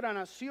ama nuestra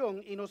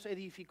nación y nos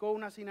edificó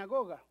una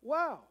sinagoga.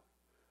 ¡Wow!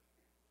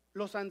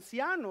 Los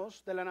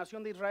ancianos de la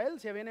nación de Israel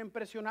se habían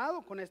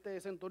impresionado con este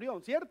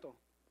centurión, ¿cierto?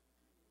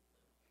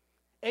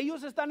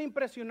 Ellos están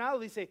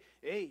impresionados, dice,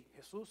 hey,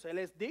 Jesús, Él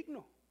es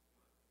digno.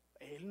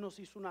 Él nos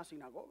hizo una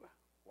sinagoga.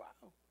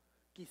 Wow.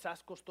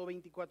 Quizás costó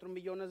 $24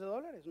 millones,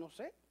 no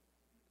sé.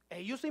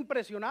 Ellos se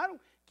impresionaron.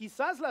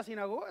 Quizás la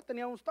sinagoga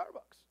tenía un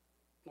Starbucks,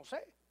 no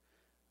sé.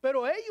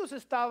 Pero ellos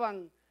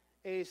estaban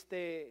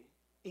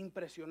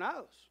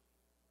impresionados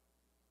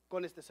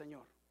con este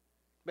Señor.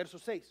 Verso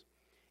 6.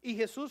 Y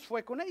Jesús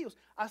fue con ellos.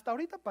 Hasta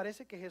ahorita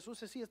parece que Jesús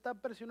sí está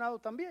impresionado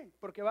también,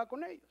 porque va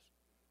con ellos.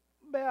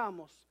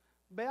 Veamos,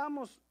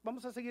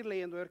 vamos a seguir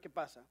leyendo a ver qué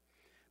pasa.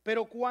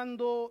 Pero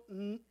cuando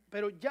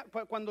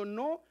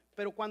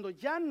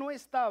ya no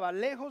estaba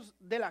lejos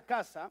de la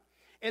casa,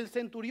 el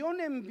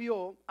centurión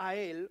envió a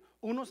él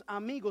unos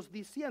amigos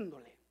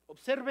diciéndole,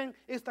 observen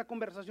esta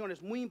conversación,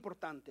 es muy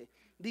importante.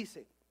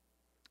 Dice,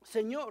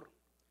 Señor,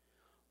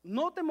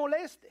 no te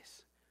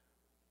molestes,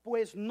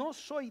 pues no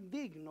soy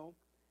digno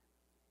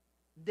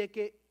de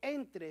que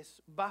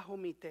entres bajo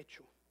mi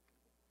techo.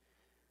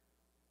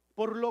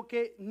 Por lo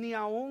que ni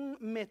aún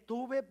me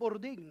tuve por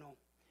digno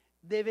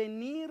de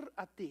venir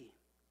a ti.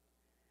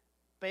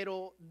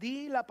 Pero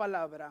di la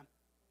palabra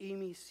y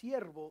mi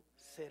siervo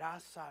será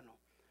sano.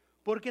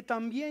 Porque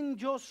también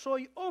yo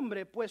soy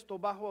hombre puesto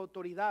bajo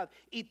autoridad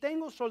y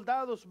tengo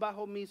soldados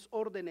bajo mis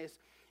órdenes.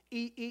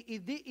 Y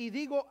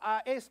digo a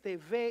este,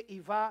 ve y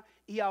va,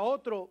 y a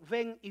otro,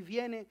 ven y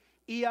viene,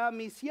 y a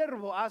mi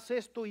siervo, haz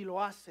esto y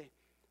lo hace.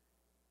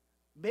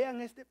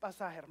 Vean este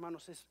pasaje,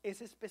 hermanos,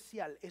 es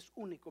especial, es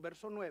único.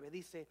 Verso 9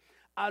 dice,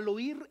 al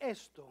oír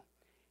esto,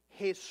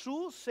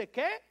 Jesús se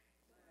 ¿qué?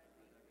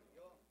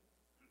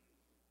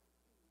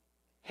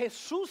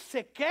 Jesús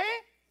se ¿qué?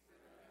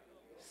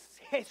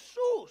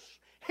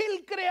 Jesús,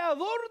 el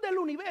creador del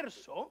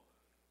universo,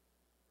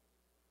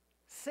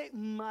 se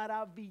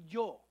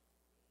maravilló.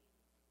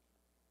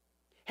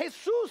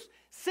 Jesús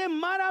se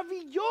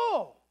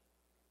maravilló.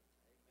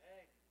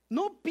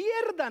 No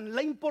pierdan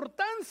la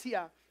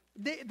importancia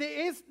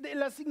de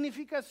la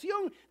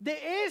significación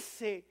de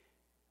esa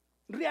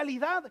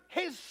realidad.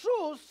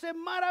 Jesús se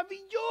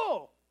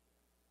maravilló.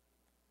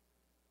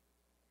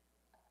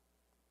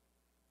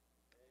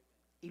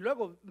 Y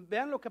luego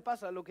vean lo que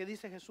pasa, lo que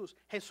dice Jesús.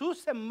 Jesús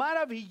se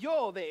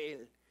maravilló de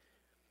él.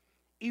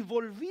 Y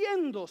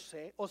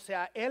volviéndose, o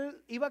sea,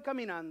 él iba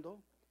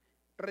caminando,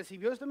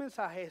 recibió este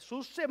mensaje,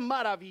 Jesús se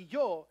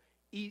maravilló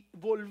y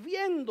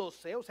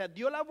volviéndose, o sea,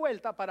 dio la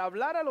vuelta para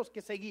hablar a los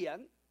que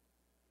seguían.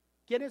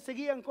 ¿Quiénes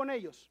seguían con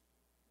ellos?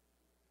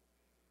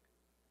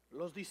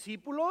 Los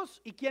discípulos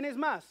y ¿quiénes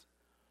más?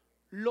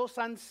 Los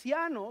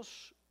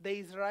ancianos de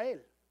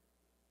Israel.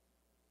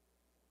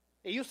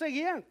 Ellos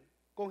seguían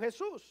con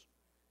Jesús.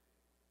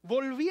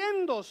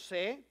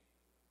 Volviéndose,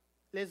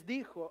 les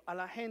dijo a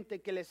la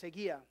gente que le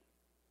seguía,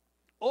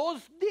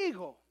 os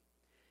digo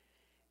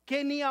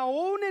que ni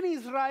aún en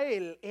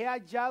Israel he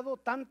hallado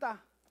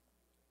 ¿tanta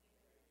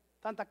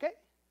qué?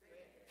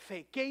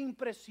 Fe. ¿Qué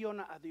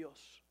impresiona a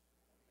Dios?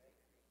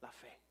 La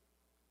fe.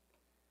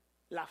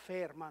 La fe,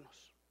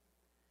 hermanos.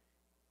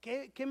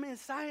 ¿Qué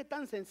mensaje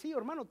tan sencillo,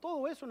 hermano?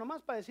 Todo eso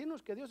nomás para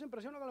decirnos que Dios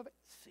impresiona con la fe.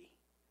 Sí.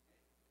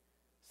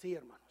 Sí,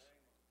 hermanos.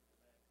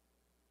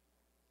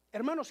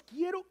 Hermanos,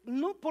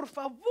 por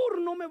favor,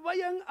 no me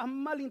vayan a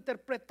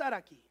malinterpretar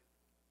aquí.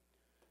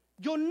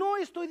 Yo no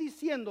estoy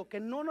diciendo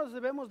que no nos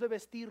debemos de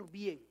vestir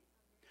bien.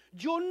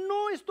 Yo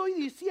no estoy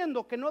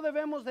diciendo que no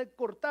debemos de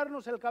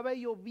cortarnos el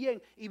cabello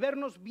bien y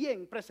vernos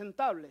bien,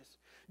 presentables.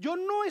 Yo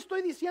no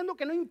estoy diciendo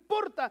que no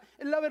importa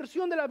la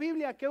versión de la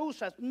Biblia que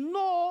usas.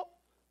 No,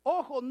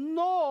 ojo,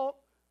 no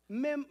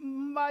me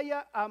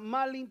vaya a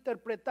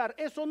malinterpretar.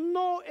 Eso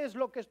no es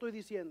lo que estoy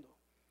diciendo.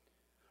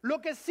 Lo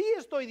que sí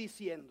estoy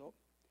diciendo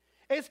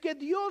es que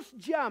Dios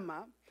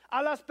llama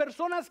a las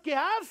personas que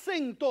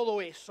hacen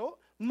todo eso,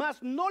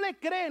 mas no le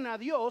creen a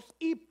Dios,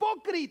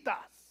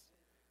 hipócritas.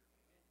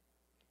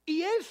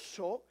 Y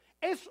eso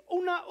es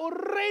una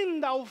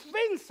horrenda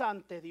ofensa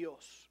ante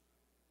Dios.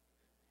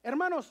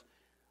 Hermanos,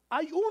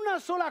 hay una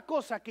sola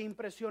cosa que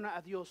impresiona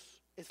a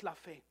Dios, es la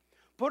fe.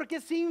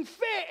 Porque sin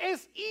fe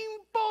es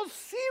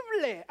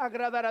imposible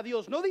agradar a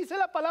Dios. ¿No dice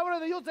la palabra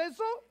de Dios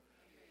eso?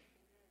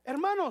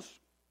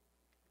 Hermanos,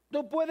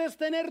 tú puedes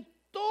tener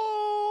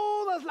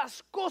todas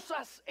las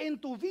cosas en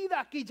tu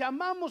vida que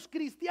llamamos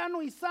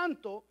cristiano y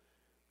santo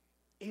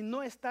y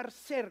no estar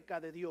cerca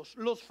de Dios.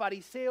 Los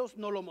fariseos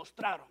no lo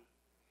mostraron.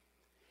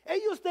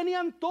 Ellos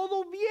tenían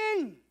todo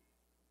bien,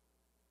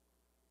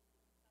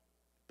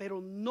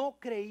 pero no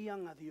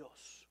creían a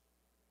Dios.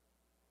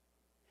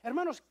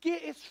 Hermanos,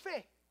 ¿qué es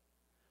fe?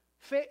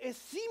 Fe es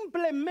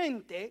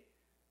simplemente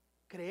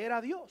creer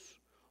a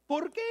Dios.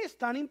 ¿Por qué es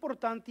tan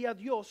importante a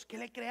Dios que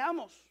le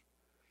creamos?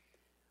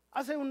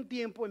 Hace un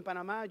tiempo en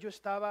Panamá yo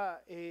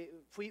estaba,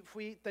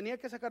 tenía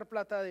que sacar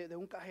plata de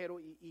un cajero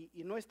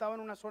y no estaba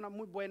en una zona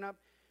muy buena.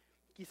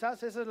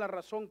 Quizás esa es la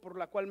razón por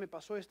la cual me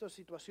pasó esta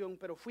situación,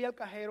 pero fui al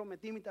cajero,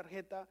 metí mi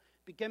tarjeta,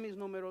 piqué mis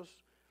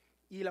números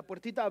y la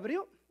puertita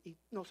abrió y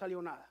no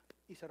salió nada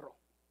y cerró.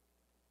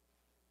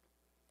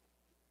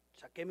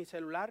 Saqué mi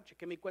celular,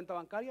 chequé mi cuenta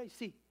bancaria y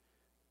sí,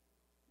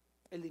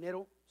 el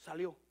dinero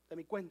salió de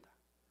mi cuenta.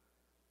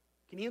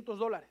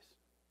 $500.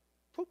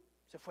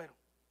 Se fueron.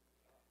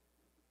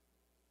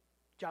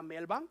 Llamé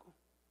al banco.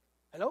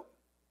 Hello.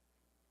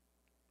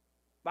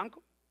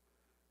 Banco.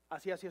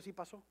 Así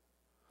pasó.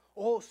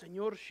 Oh,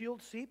 señor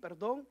Shields, sí,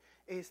 perdón,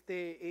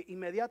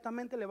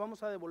 inmediatamente le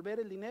vamos a devolver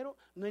el dinero,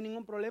 no hay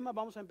ningún problema,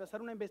 vamos a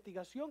empezar una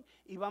investigación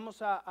y vamos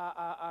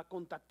a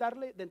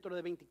contactarle dentro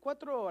de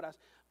 24 horas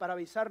para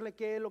avisarle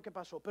qué es lo que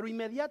pasó. Pero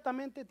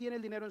inmediatamente tiene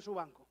el dinero en su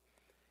banco.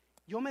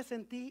 Yo me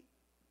sentí,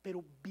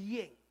 pero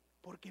bien,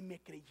 porque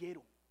me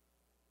creyeron.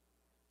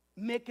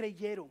 Me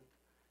creyeron.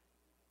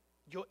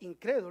 Yo,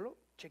 incrédulo,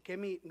 chequé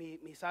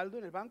mi saldo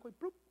en el banco y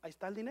 ¡plup! Ahí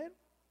está el dinero.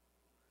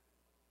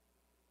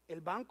 El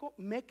banco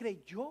me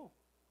creyó.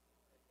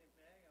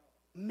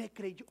 Me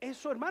creyó.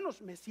 Eso, hermanos,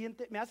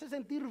 me hace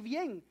sentir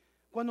bien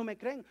cuando me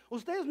creen.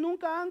 Ustedes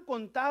nunca han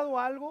contado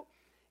algo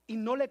y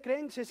no le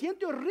creen. Se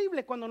siente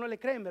horrible cuando no le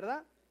creen,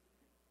 ¿verdad?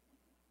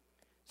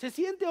 Se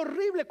siente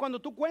horrible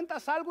cuando tú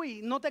cuentas algo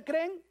y no te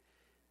creen.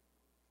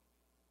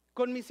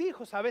 Con mis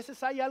hijos, a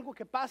veces hay algo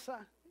que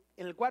pasa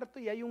en el cuarto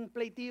y hay un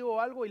pleitío o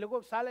algo y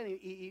luego salen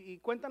y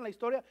cuentan la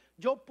historia.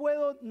 Yo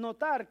puedo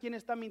notar quién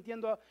está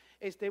mintiendo.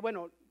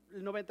 Bueno,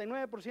 el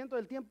 99%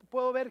 del tiempo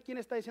puedo ver quién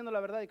está diciendo la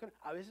verdad.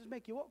 A veces me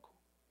equivoco.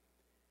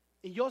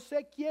 Y yo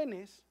sé quién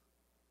es,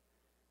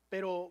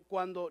 pero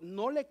cuando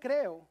no le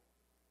creo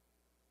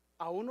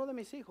a uno de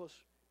mis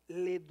hijos,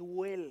 le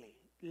duele,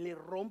 le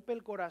rompe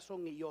el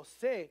corazón. Y yo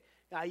sé,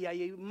 ahí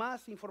hay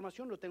más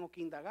información, lo tengo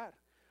que indagar.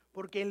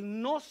 Porque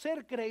el no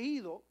ser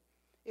creído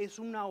es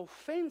una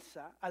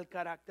ofensa al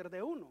carácter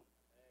de uno.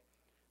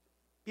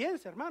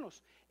 Piensa,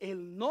 hermanos,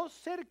 el no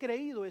ser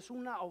creído es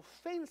una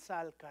ofensa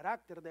al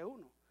carácter de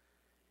uno.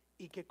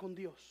 Y que con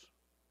Dios,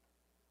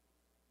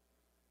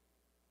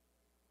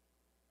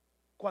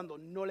 cuando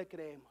no le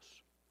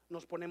creemos,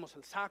 nos ponemos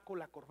el saco,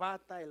 la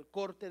corbata, el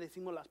corte,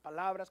 decimos las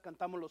palabras,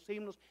 cantamos los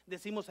himnos,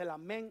 decimos el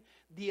amén,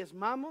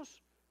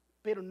 diezmamos,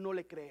 pero no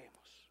le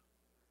creemos.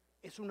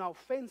 Es una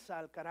ofensa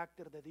al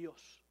carácter de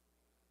Dios.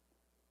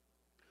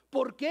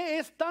 ¿Por qué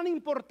es tan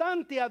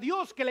importante a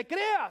Dios que le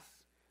creas?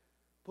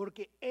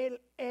 Porque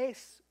Él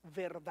es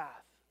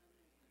verdad.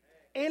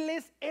 Él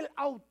es el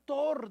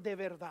autor de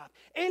verdad.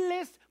 Él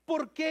es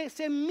porque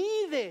se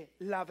mide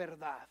la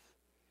verdad.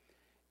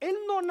 Él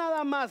no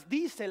nada más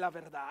dice la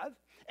verdad.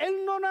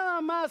 Él no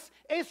nada más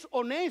es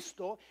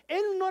honesto.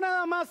 Él no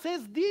nada más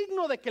es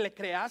digno de que le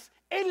creas.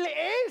 Él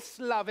es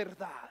la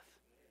verdad.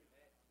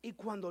 Y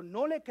cuando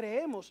no le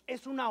creemos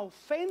es una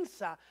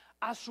ofensa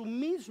a su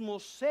mismo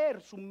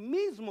ser, su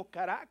mismo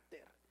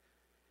carácter.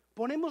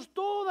 Ponemos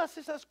todas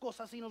esas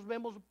cosas y nos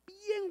vemos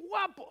bien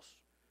guapos.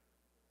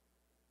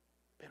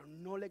 Pero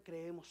no le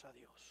creemos a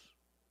Dios.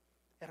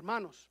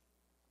 Hermanos,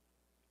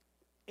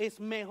 es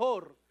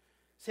mejor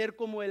ser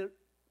como el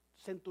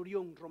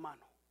centurión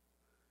romano.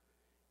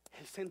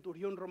 El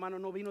centurión romano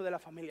no vino de la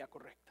familia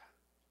correcta.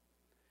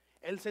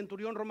 El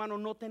centurión romano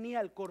no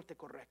tenía el corte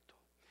correcto.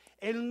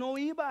 Él no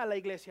iba a la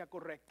iglesia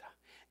correcta.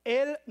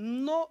 Él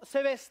no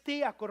se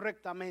vestía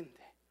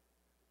correctamente.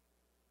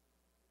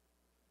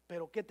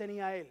 Pero ¿qué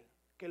tenía él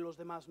que los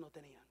demás no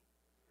tenían?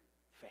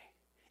 Fe.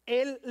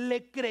 Él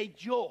le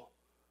creyó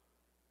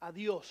a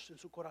Dios en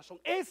su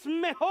corazón. Es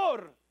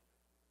mejor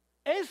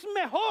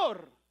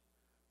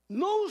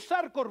no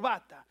usar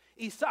corbata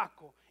y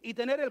saco y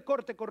tener el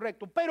corte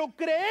correcto, pero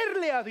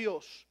creerle a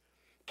Dios,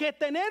 que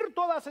tener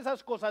todas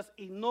esas cosas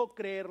y no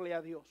creerle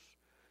a Dios.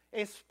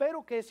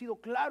 Espero que he sido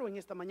claro en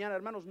esta mañana,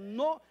 hermanos.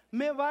 No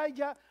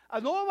vaya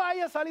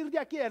a salir de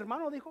aquí.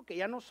 Hermano dijo que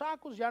ya no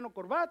sacos, ya no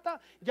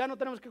corbata, ya no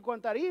tenemos que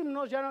contar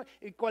himnos, ya no,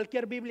 y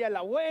cualquier Biblia es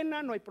la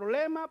buena, no hay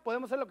problema,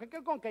 podemos hacer lo que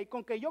quiera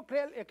con que yo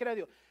crea a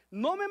Dios.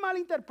 No me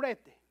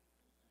malinterprete.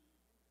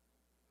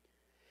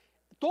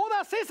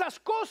 Todas esas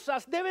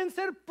cosas deben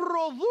ser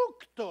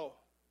producto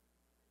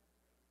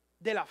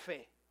de la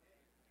fe.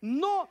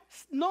 No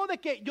de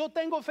que yo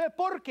tengo fe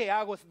porque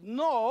hago eso.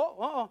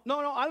 No,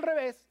 al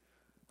revés.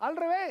 Al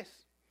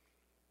revés.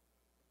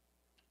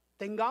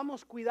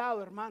 Tengamos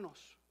cuidado,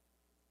 hermanos,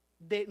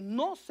 de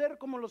no ser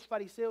como los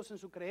fariseos en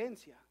su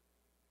creencia.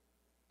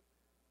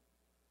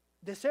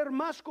 De ser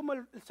más como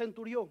el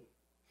centurión.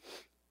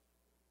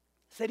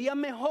 Sería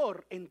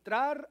mejor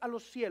entrar a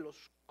los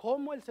cielos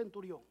como el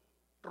centurión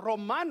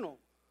romano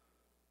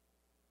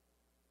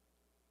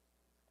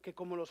que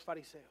como los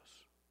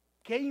fariseos.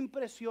 ¿Qué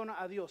impresiona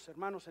a Dios,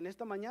 hermanos, en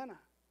esta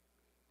mañana?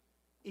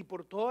 Y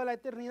por toda la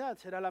eternidad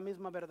será la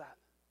misma verdad.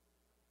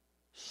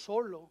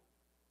 Solo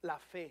la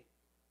fe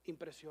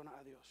impresiona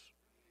a Dios.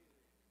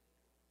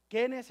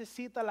 ¿Qué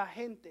necesita la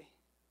gente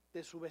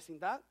de su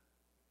vecindad?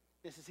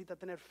 Necesita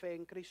tener fe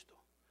en Cristo.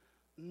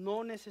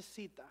 No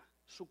necesita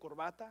su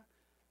corbata,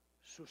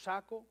 su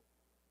saco,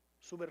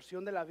 su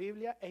versión de la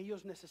Biblia.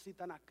 Ellos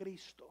necesitan a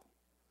Cristo.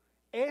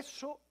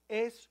 Eso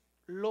es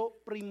lo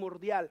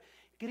primordial.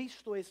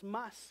 Cristo es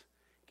más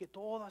que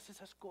todas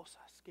esas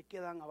cosas que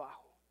quedan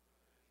abajo.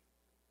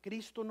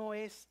 Cristo no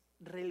es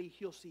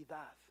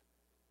religiosidad.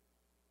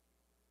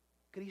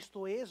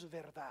 Cristo es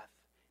verdad.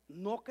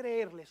 No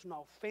creerle es una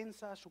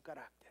ofensa a su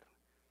carácter.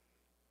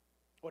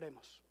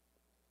 Oremos.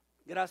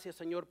 Gracias,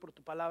 Señor, por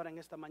tu palabra en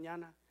esta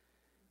mañana.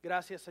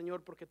 Gracias,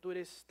 Señor, porque tú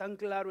eres tan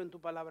claro en tu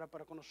palabra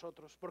para con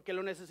nosotros, porque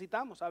lo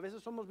necesitamos. A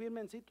veces somos bien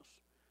mencitos.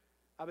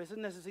 A veces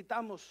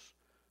necesitamos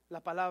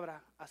la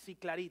palabra así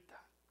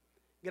clarita.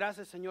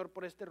 Gracias, Señor,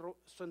 por este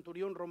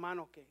centurión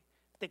romano que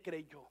te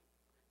creyó,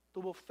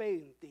 tuvo fe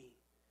en ti.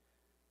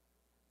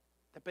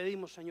 Te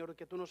pedimos, Señor,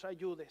 que tú nos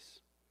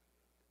ayudes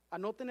a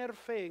no tener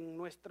fe en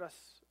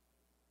nuestras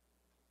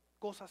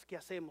cosas que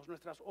hacemos,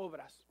 nuestras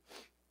obras,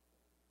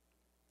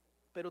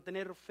 pero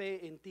tener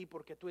fe en ti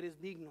porque tú eres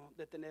digno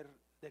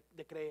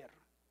de creer.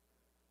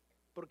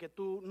 Porque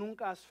tú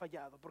nunca has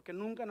fallado, porque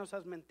nunca nos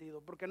has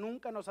mentido, porque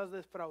nunca nos has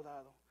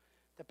defraudado.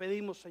 Te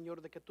pedimos,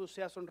 Señor, de que tú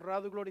seas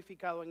honrado y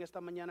glorificado en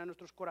esta mañana en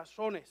nuestros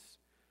corazones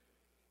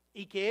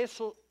y que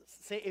eso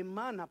se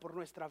emana por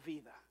nuestra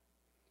vida.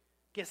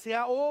 Que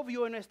sea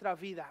obvio en nuestra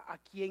vida a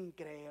quién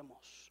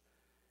creemos.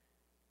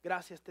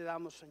 Gracias te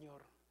damos,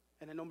 Señor,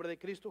 en el nombre de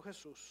Cristo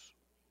Jesús.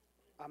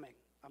 Amén,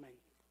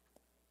 amén.